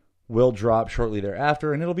will drop shortly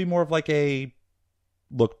thereafter, and it'll be more of like a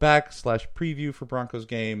look back / preview for Broncos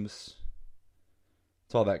games.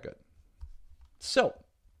 It's all that good. So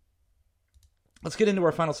let's get into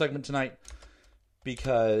our final segment tonight,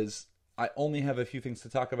 because I only have a few things to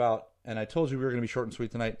talk about, and I told you we were going to be short and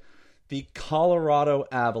sweet tonight. The Colorado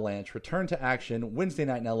Avalanche return to action Wednesday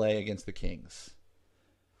night in LA against the Kings.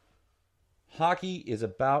 Hockey is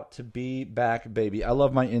about to be back, baby. I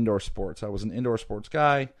love my indoor sports. I was an indoor sports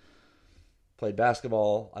guy. Played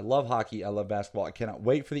basketball. I love hockey. I love basketball. I cannot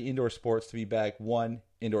wait for the indoor sports to be back.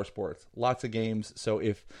 Indoor sports. Lots of games. So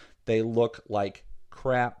if they look like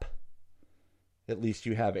crap, at least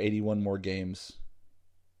you have 81 more games,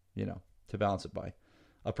 to balance it by.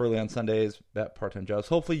 Up early on Sundays, that part-time jobs.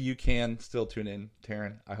 Hopefully you can still tune in,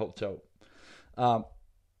 Taryn. I hope so.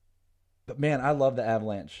 But man, I love the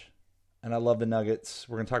Avalanche. And I love the Nuggets.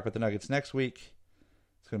 We're going to talk about the Nuggets next week.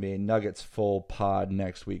 It's going to be a Nuggets full pod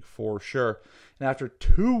next week for sure. And after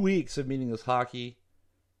 2 weeks of meaningless hockey,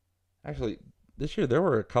 actually, this year there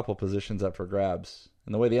were a couple positions up for grabs.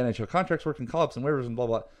 And the way the NHL contracts work and call-ups and waivers and blah,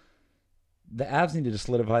 blah, the Avs needed to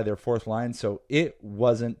solidify their fourth line, so it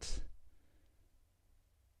wasn't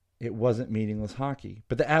meaningless hockey.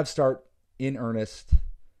 But the Avs start in earnest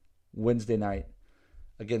Wednesday night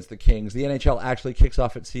against the Kings. The NHL actually kicks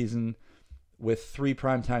off its season with 3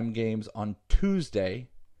 primetime games on Tuesday.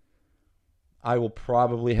 I will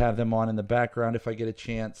probably have them on in the background if I get a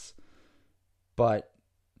chance. But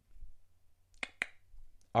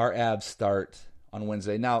our Avs start on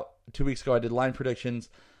Wednesday. Now, 2 weeks ago I did line predictions.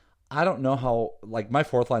 I don't know how, my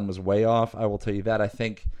fourth line was way off. I will tell you that. I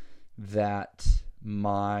think that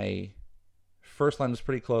my first line was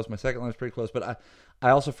pretty close. My second line was pretty close. But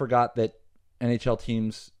I also forgot that NHL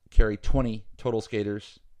teams carry 20 total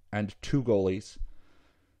skaters and 2 goalies.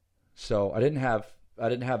 So I didn't have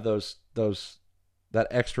that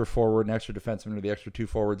extra forward and extra defenseman or the extra 2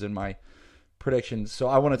 forwards in my predictions. So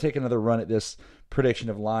I want to take another run at this prediction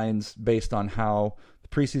of lines based on how the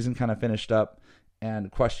preseason kind of finished up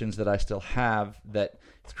and questions that I still have. That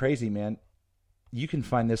it's crazy, man. You can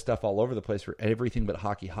find this stuff all over the place for everything but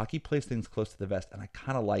hockey. Hockey plays things close to the vest, and I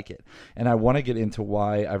kind of like it. And I want to get into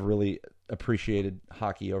why I've really appreciated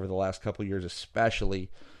hockey over the last couple of years,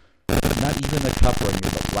 especially not even the cup run year,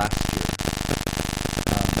 but last year.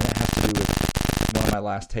 And it has to do with one of my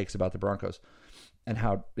last takes about the Broncos and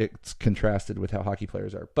how it's contrasted with how hockey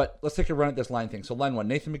players are. But let's take a run at this line thing. So line 1,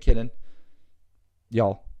 Nathan MacKinnon.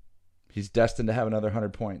 Y'all, he's destined to have another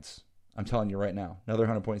 100 points. I'm telling you right now, another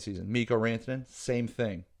 100-point season. Mikko Rantanen, same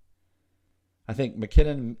thing. I think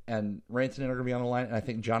McKinnon and Rantanen are going to be on the line, and I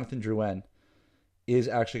think Jonathan Drouin is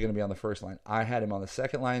actually going to be on the first line. I had him on the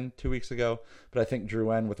second line 2 weeks ago, but I think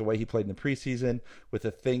Drouin, with the way he played in the preseason, with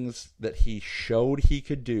the things that he showed he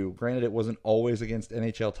could do, granted it wasn't always against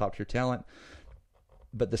NHL top-tier talent,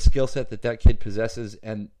 but the skill set that kid possesses,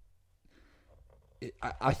 and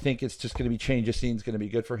I think it's just going to be change of scene is going to be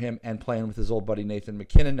good for him, and playing with his old buddy Nathan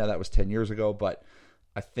MacKinnon. Now, that was 10 years ago, but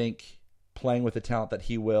I think playing with the talent that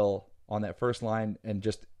he will on that first line and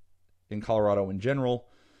just in Colorado in general.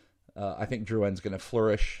 I think Drouin's going to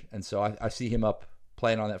flourish, and so I see him up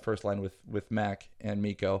playing on that first line with Mac and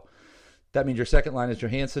Mikko. That means your second line is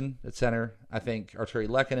Johansson at center. I think Arturi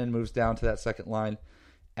Lehkonen moves down to that second line,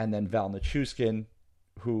 and then Val Nichushkin,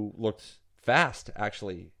 who looked fast,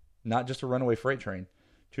 actually, not just a runaway freight train.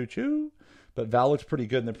 Choo-choo. But Val looked pretty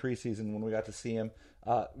good in the preseason when we got to see him.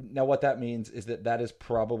 Now, what that means is that is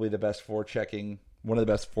probably the best forechecking, one of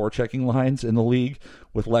the best forechecking lines in the league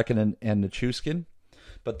with Lehkonen and Nichushkin.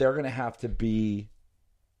 But they're going to have to be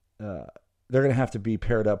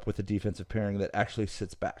paired up with a defensive pairing that actually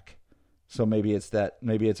sits back. So maybe it's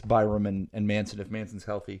Byram and Manson if Manson's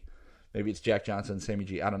healthy. Maybe it's Jack Johnson and Sammy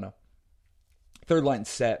G. I don't know. Third line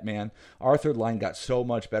set, man. Our third line got so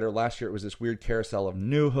much better. Last year it was this weird carousel of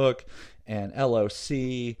Newhook and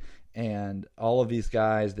LOC and all of these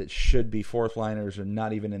guys that should be fourth liners are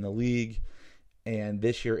not even in the league. And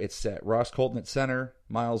this year it's set. Ross Colton at center,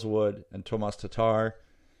 Miles Wood, and Tomas Tatar.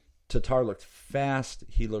 Tatar looked fast.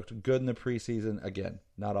 He looked good in the preseason. Again,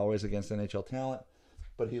 not always against NHL talent,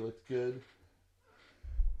 but he looked good.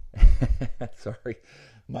 Sorry,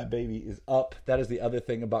 my baby is up. That is the other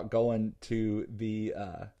thing about going to the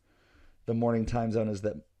morning time zone is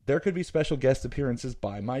that there could be special guest appearances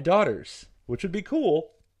by my daughters, which would be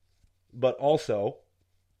cool, but also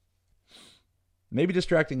maybe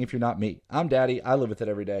distracting if you're not me. I'm daddy. I live with it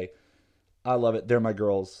every day. I love it. They're my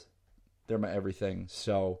girls. They're my everything.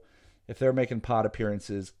 So if they're making pod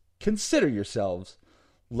appearances, consider yourselves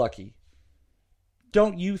lucky.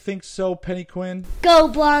 Don't you think so, Penny Quinn? Go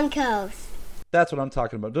Broncos. That's what I'm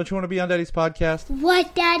talking about. Don't you want to be on Daddy's podcast?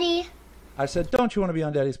 What, Daddy? I said, don't you want to be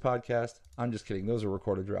on Daddy's podcast? I'm just kidding. Those are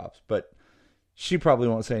recorded drops. But she probably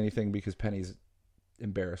won't say anything because Penny's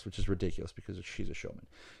embarrassed, which is ridiculous because she's a showman.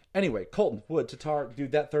 Anyway, Colton, Wood, Tatar,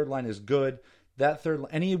 dude, that third line is good. That third,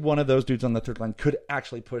 any one of those dudes on the third line could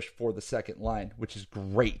actually push for the second line, which is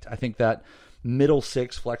great. I think that middle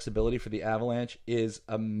six flexibility for the Avalanche is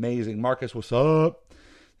amazing. Marcus, what's up?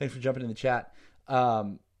 Thanks for jumping in the chat.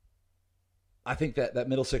 I think that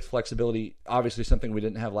middle six flexibility, obviously something we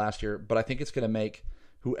didn't have last year, but I think it's going to make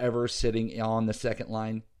whoever's sitting on the second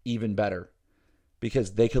line even better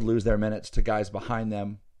because they could lose their minutes to guys behind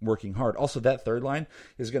them working hard. Also, that third line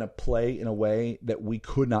is going to play in a way that we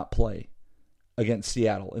could not play against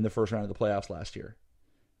Seattle in the first round of the playoffs last year.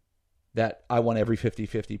 That I want every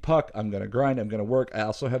 50-50 puck. I'm going to grind. I'm going to work. I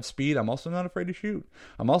also have speed. I'm also not afraid to shoot.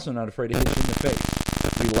 I'm also not afraid to hit you in the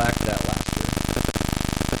face. We lacked that last year.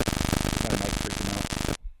 My mic's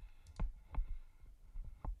freaking out.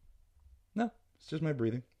 No, it's just my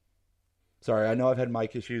breathing. Sorry, I know I've had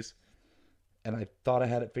mic issues, and I thought I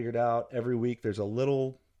had it figured out. Every week there's a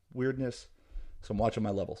little weirdness, so I'm watching my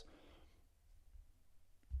levels.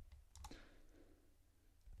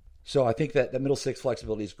 So I think that the middle six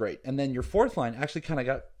flexibility is great. And then your fourth line actually kind of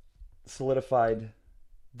got solidified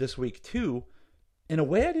this week too, in a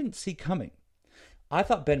way I didn't see coming. I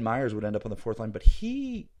thought Ben Myers would end up on the fourth line, but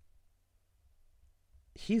he's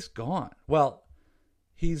gone. Well,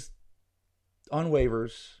 he's on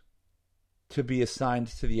waivers to be assigned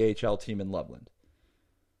to the AHL team in Loveland.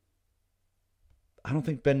 I don't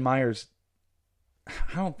think Ben Myers,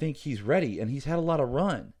 I don't think he's ready, and he's had a lot of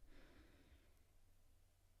run.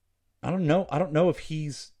 I don't know if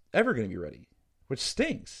he's ever going to be ready, which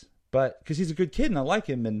stinks. But because he's a good kid and I like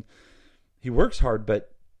him and he works hard.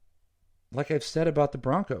 But like I've said about the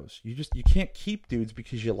Broncos, you can't keep dudes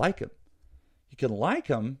because you like them. You can like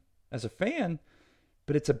them as a fan,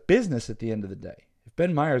 but it's a business at the end of the day. If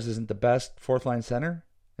Ben Myers isn't the best fourth line center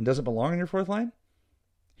and doesn't belong in your fourth line,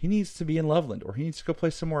 he needs to be in Loveland or he needs to go play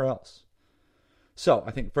somewhere else. So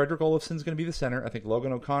I think Frederick Olofsson's going to be the center. I think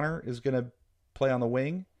Logan O'Connor is going to play on the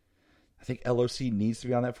wing. I think LOC needs to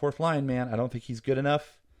be on that fourth line, man. I don't think he's good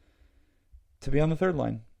enough to be on the third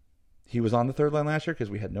line. He was on the third line last year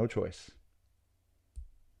because we had no choice.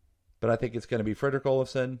 But I think it's going to be Frederick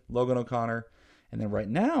Olofsson, Logan O'Connor, and then right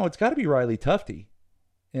now it's got to be Riley Tufte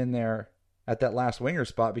in there at that last winger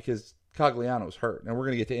spot because Cogliano's hurt. And we're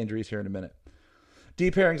going to get to injuries here in a minute.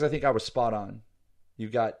 D pairings, I think I was spot on.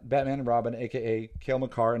 You've got Batman and Robin, a.k.a. Cale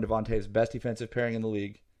Makar and Devontae's best defensive pairing in the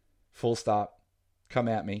league. Full stop. Come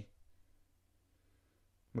at me.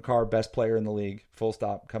 Makar, best player in the league. Full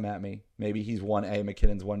stop. Come at me. Maybe he's 1A,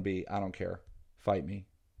 McKinnon's 1B. I don't care. Fight me.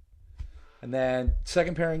 And then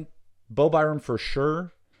second pairing, Bo Byram for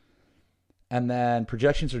sure. And then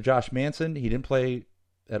projections are Josh Manson. He didn't play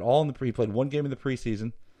at all he played one game in the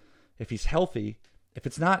preseason. If he's healthy, if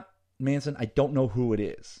it's not Manson, I don't know who it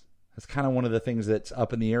is. That's kind of one of the things that's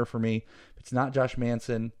up in the air for me. If it's not Josh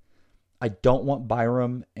Manson, I don't want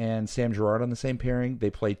Byram and Sam Girard on the same pairing.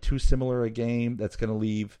 They play too similar a game. That's going to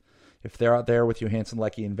leave If they're out there with Johansson,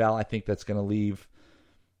 Leckie, and Val, I think that's going to leave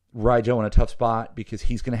Rijo in a tough spot because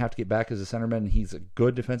he's going to have to get back as a centerman. He's a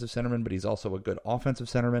good defensive centerman, but he's also a good offensive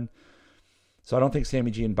centerman. So I don't think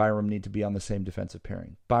Sammy G and Byram need to be on the same defensive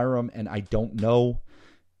pairing. Byram, and I don't know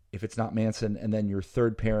if it's not Manson, and then your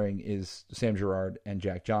third pairing is Sam Girard and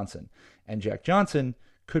Jack Johnson. And Jack Johnson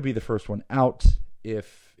could be the first one out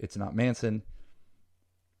if it's not Manson.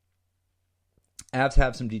 Avs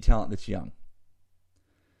have some D talent that's young.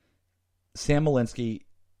 Sam Malinsky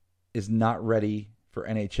is not ready for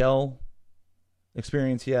NHL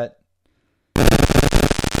experience yet. He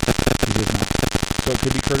is not. So it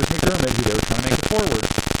could be Curtis McDermott, who they were trying to make a forward.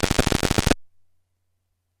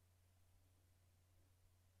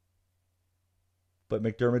 But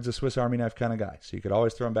McDermott's a Swiss Army knife kind of guy. So you could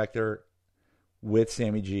always throw him back there with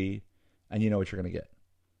Sammy G, and you know what you're going to get.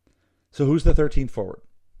 So who's the 13th forward?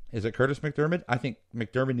 Is it Curtis McDermott? I think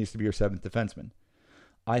McDermott needs to be your 7th defenseman.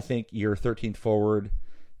 I think your 13th forward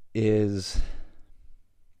is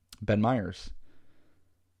Ben Myers.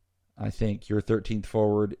 I think your 13th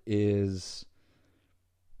forward is,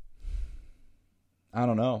 I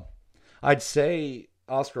don't know. I'd say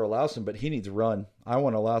Oscar Olausson, but he needs a run. I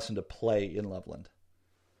want Olausson to play in Loveland.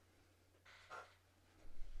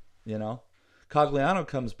 You know? Cogliano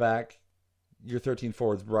comes back. Your 13th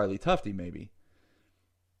forward is Riley Tufte, maybe.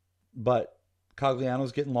 But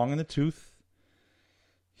Cogliano's getting long in the tooth.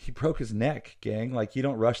 He broke his neck, gang. Like, you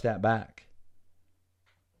don't rush that back.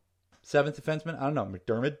 7th defenseman? I don't know.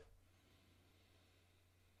 McDermott?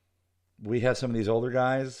 We have some of these older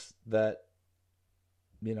guys that,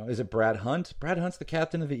 you know, is it Brad Hunt? Brad Hunt's the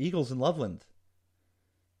captain of the Eagles in Loveland.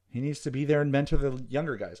 He needs to be there and mentor the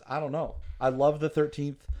younger guys. I don't know. I love the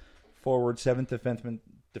 13th forward, 7th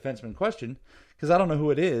defenseman question because I don't know who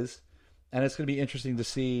it is. And it's going to be interesting to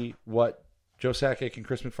see what Joe Sakic and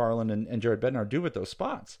Chris McFarland and Jared Bednar do with those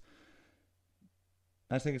spots.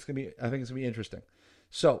 I think it's going to be interesting.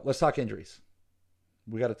 So let's talk injuries.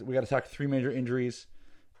 We got to talk 3 major injuries,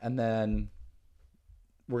 and then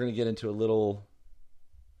we're going to get into a little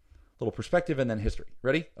perspective and then history.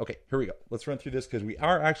 Ready? Okay, here we go. Let's run through this because we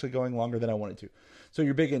are actually going longer than I wanted to. So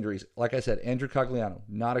your big injuries, like I said, Andrew Cogliano,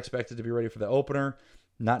 not expected to be ready for the opener.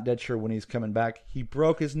 Not dead sure when he's coming back. He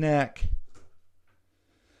broke his neck.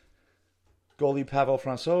 Goalie Pavel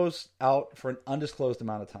Francouz out for an undisclosed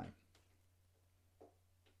amount of time.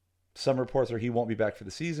 Some reports are he won't be back for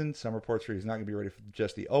the season. Some reports are he's not going to be ready for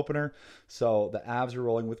just the opener. So the Avs are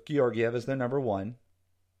rolling with Georgiev as their number 1,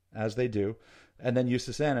 as they do. And then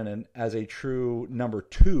Justus Annunen as a true number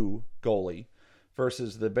 2 goalie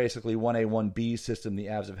versus the basically 1A, 1B system the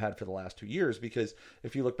Avs have had for the last 2 years. Because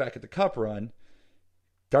if you look back at the Cup run,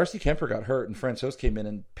 Darcy Kemper got hurt and Francouz came in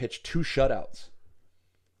and pitched 2 shutouts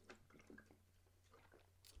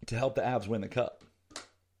to help the Avs win the Cup.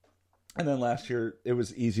 And then last year, it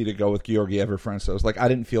was easy to go with Georgiev or Francouz. Like, I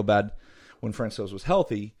didn't feel bad when Francouz was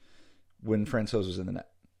healthy, when Francouz was in the net.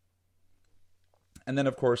 And then,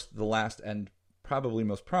 of course, the last and probably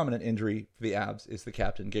most prominent injury for the Avs is the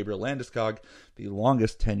captain, Gabriel Landeskog, the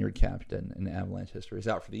longest tenured captain in Avalanche history. He's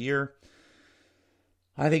out for the year.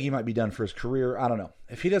 I think he might be done for his career. I don't know.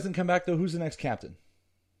 If he doesn't come back, though, who's the next captain?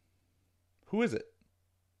 Who is it?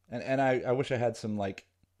 And I wish I had some, like,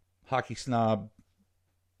 hockey snob,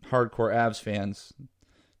 hardcore Avs fans.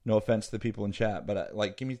 No offense to the people in chat, but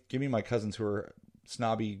like, give me my cousins who are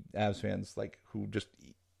snobby Avs fans, like who just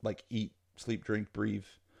eat, sleep, drink, breathe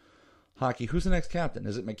hockey. Who's the next captain?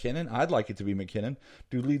 Is it McKinnon? I'd like it to be McKinnon.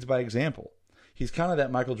 Dude leads by example. He's kind of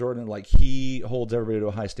that Michael Jordan, like he holds everybody to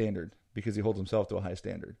a high standard because he holds himself to a high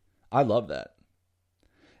standard. I love that.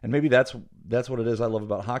 And maybe that's what it is I love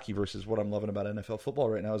about hockey versus what I'm loving about NFL football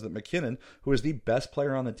right now is that McKinnon, who is the best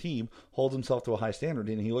player on the team, holds himself to a high standard,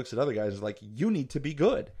 and he looks at other guys like, you need to be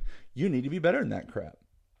good. You need to be better than that crap.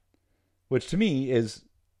 Which to me is,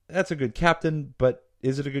 that's a good captain, but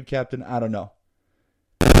is it a good captain? I don't know.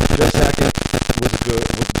 Joe Sakic was good.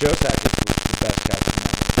 Joe Sakic was the best captain.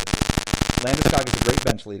 Landeskog is a great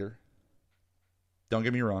bench leader. Don't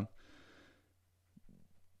get me wrong.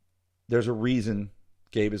 There's a reason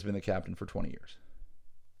Gabe has been the captain for 20 years.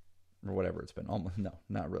 Or whatever it's been. Almost, no,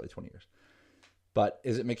 not really 20 years. But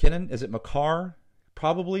is it McKinnon? Is it Makar?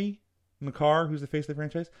 Probably Makar, who's the face of the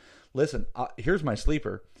franchise. Listen, here's my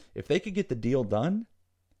sleeper. If they could get the deal done,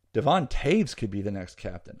 Devon Taves could be the next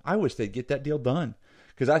captain. I wish they'd get that deal done.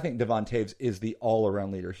 Because I think Devon Taves is the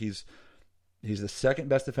all-around leader. He's the second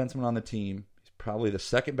best defenseman on the team. He's probably the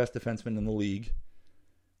second best defenseman in the league.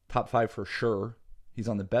 Top 5 for sure. He's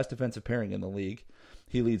on the best defensive pairing in the league.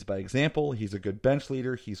 He leads by example. He's a good bench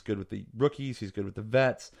leader. He's good with the rookies. He's good with the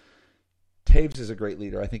vets. Taves is a great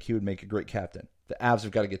leader. I think he would make a great captain. the Avs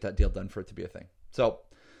have got to get that deal done for it to be a thing. So,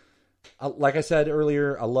 like I said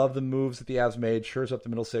earlier, I love the moves that the Avs made. Shores up the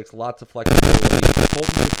middle six, lots of flexibility.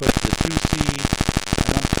 Colton could push the 2C.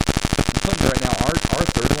 And I'm telling you right now, our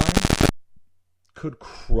third line could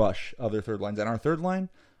crush other third lines. And our third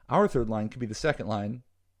line could be the second line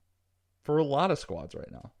for a lot of squads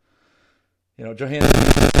right now. You know, Johansson,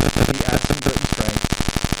 he adds some grit and strength.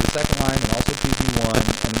 The second line and also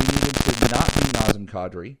 2v1, and we need him to not be Nazem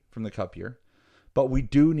Kadri from the Cup year, but we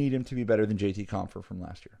do need him to be better than JT Compher from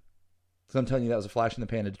last year. So I'm telling you, that was a flash in the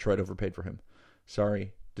pan, and Detroit overpaid for him.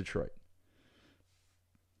 Sorry, Detroit.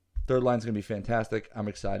 Third line's going to be fantastic. I'm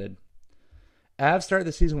excited. Avs started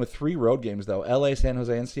the season with 3 road games, though. LA, San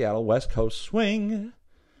Jose, and Seattle. West Coast swing.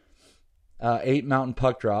 8 mountain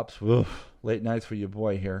puck drops. Oof, late nights for your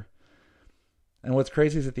boy here. And what's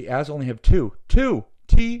crazy is that the Avs only have 2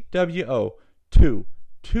 TWO, 2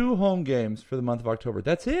 home games for the month of October.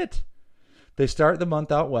 That's it. They start the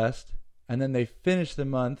month out west, and then they finish the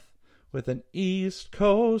month with an East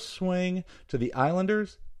Coast swing to the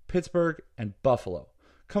Islanders, Pittsburgh, and Buffalo.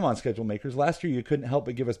 Come on, schedule makers. Last year, you couldn't help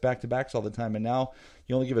but give us back-to-backs all the time, and now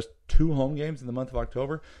you only give us 2 home games in the month of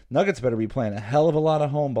October. Nuggets better be playing a hell of a lot of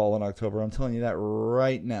home ball in October. I'm telling you that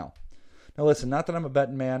right now. Now, listen, not that I'm a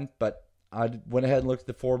betting man, but I went ahead and looked at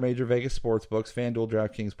the 4 major Vegas sports books, FanDuel,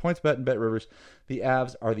 DraftKings, PointsBet, and BetRivers. The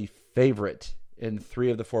Avs are the favorite in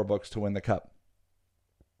 3 of the 4 books to win the Cup.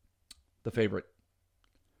 The favorite.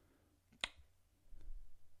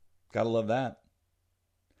 Gotta love that.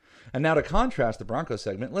 And now to contrast the Broncos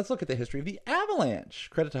segment, let's look at the history of the Avalanche.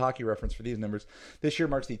 Credit to Hockey Reference for these numbers. This year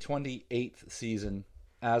marks the 28th season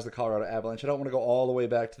as the Colorado Avalanche. I don't want to go all the way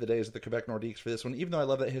back to the days of the Quebec Nordiques for this one, even though I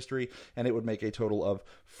love that history, and it would make a total of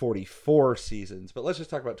 44 seasons. But let's just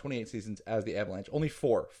talk about 28 seasons as the Avalanche. Only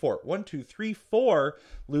 4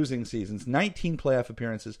 losing seasons, 19 playoff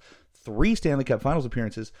appearances, 3 Stanley Cup Finals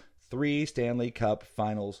appearances, 3 Stanley Cup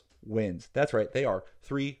Finals wins. That's right, they are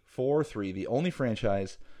 3-4-3, the only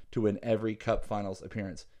franchise to win every Cup Finals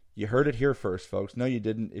appearance. You heard it here first, folks. No, you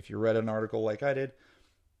didn't. If you read an article like I did,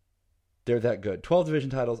 they're that good. 12 division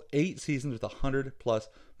titles, 8 seasons with 100-plus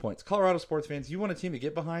points. Colorado sports fans, you want a team to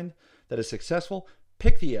get behind that is successful?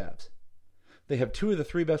 Pick the Avs. They have 2 of the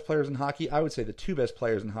 3 best players in hockey. I would say the 2 best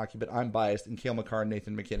players in hockey, but I'm biased in Cale Makar and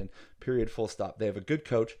Nathan MacKinnon. Period, full stop. They have a good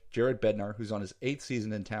coach, Jared Bednar, who's on his 8th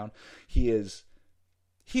season in town. He is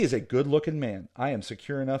a good-looking man. I am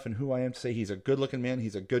secure enough in who I am to say he's a good-looking man.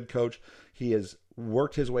 He's a good coach. He has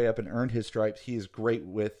worked his way up and earned his stripes. He is great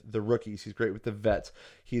with the rookies. He's great with the vets.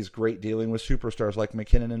 He's great dealing with superstars like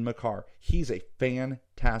McKinnon and Makar. He's a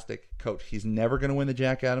fantastic coach. He's never going to win the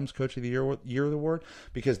Jack Adams Coach of the Year award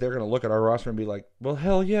because they're going to look at our roster and be like, well,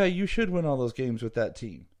 hell yeah, you should win all those games with that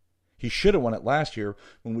team. He should have won it last year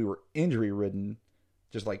when we were injury-ridden,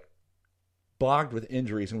 just like bogged with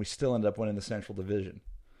injuries, and we still ended up winning the Central Division.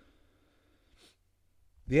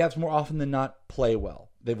 The Avs more often than not play well.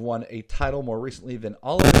 They've won a title more recently than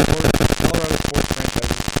all of the Colorado sports franchises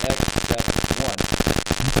except one.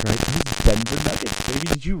 That's right, it's Denver Nuggets. Baby,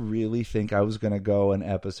 did you really think I was going to go an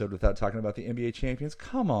episode without talking about the NBA champions?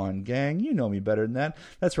 Come on, gang. You know me better than that.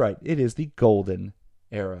 That's right. It is the golden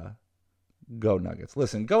era. Go Nuggets.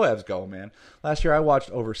 Listen, go Avs, go, man. Last year I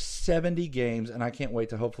watched over 70 games, and I can't wait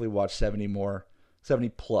to hopefully watch 70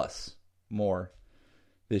 plus more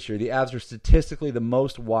this year. The Avs are statistically the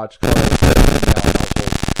most watched Colorado household.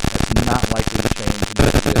 That's not likely to change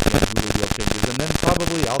unless ESPN Hulu deal changes. And then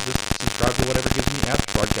probably I'll just subscribe to whatever gives me Avs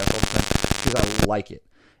broadcast all the time because I like it.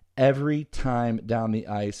 Every time down the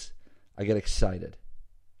ice, I get excited.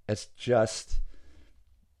 It's just,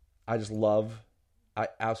 I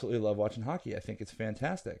absolutely love watching hockey. I think it's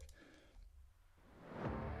fantastic.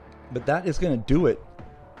 But that is going to do it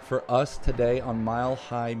for us today on Mile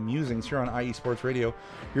High Musings here on IE Sports Radio,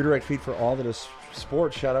 your direct feed for all that is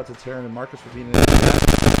sports. Shout out to Taryn and Marcus for being in the chat.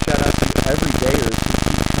 Shout out to you everydayers who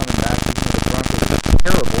keep coming back even though the Broncos are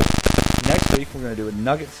terrible. Next week, we're going to do a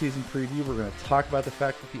Nugget season preview. We're going to talk about the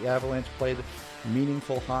fact that the Avalanche played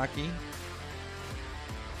meaningful hockey.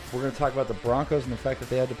 We're going to talk about the Broncos and the fact that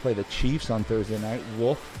they had to play the Chiefs on Thursday night.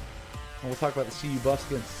 Wolf. And we'll talk about the CU Buffs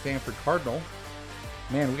against Stanford Cardinal.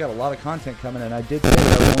 Man, we got a lot of content coming, and I did say that I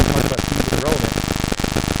would only talk about teams that are relevant.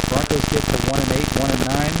 Broncos get to 1-8,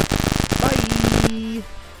 1-9. Bye!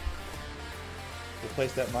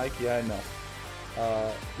 Replace that mic? Yeah, I know.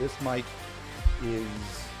 This mic is...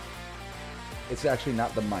 It's actually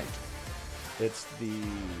not the mic. It's the... Yeah,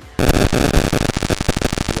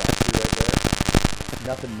 see right there?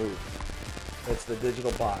 Nothing moved. It's the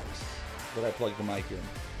digital box that I plug the mic in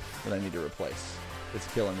that I need to replace.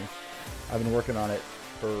 It's killing me. I've been working on it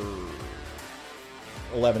for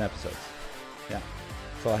 11 episodes. Yeah.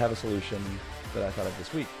 So I have a solution that I thought of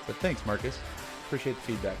this week. But thanks, Marcus. Appreciate the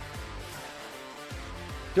feedback.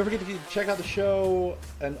 Don't forget to check out the show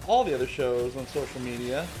and all the other shows on social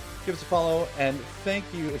media. Give us a follow, and thank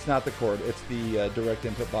you. It's not the cord. It's the direct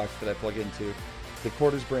input box that I plug into. The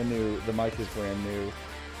cord is brand new. The mic is brand new.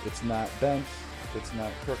 It's not bent. It's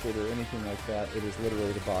not crooked or anything like that. It is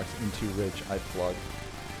literally the box into which I plug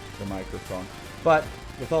the microphone. But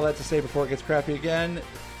with all that to say, before it gets crappy again,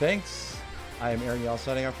 thanks. I am Aaron Yell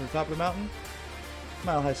signing off from the top of the mountain.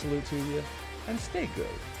 Mile high salute to you, and stay good,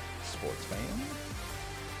 sports fans.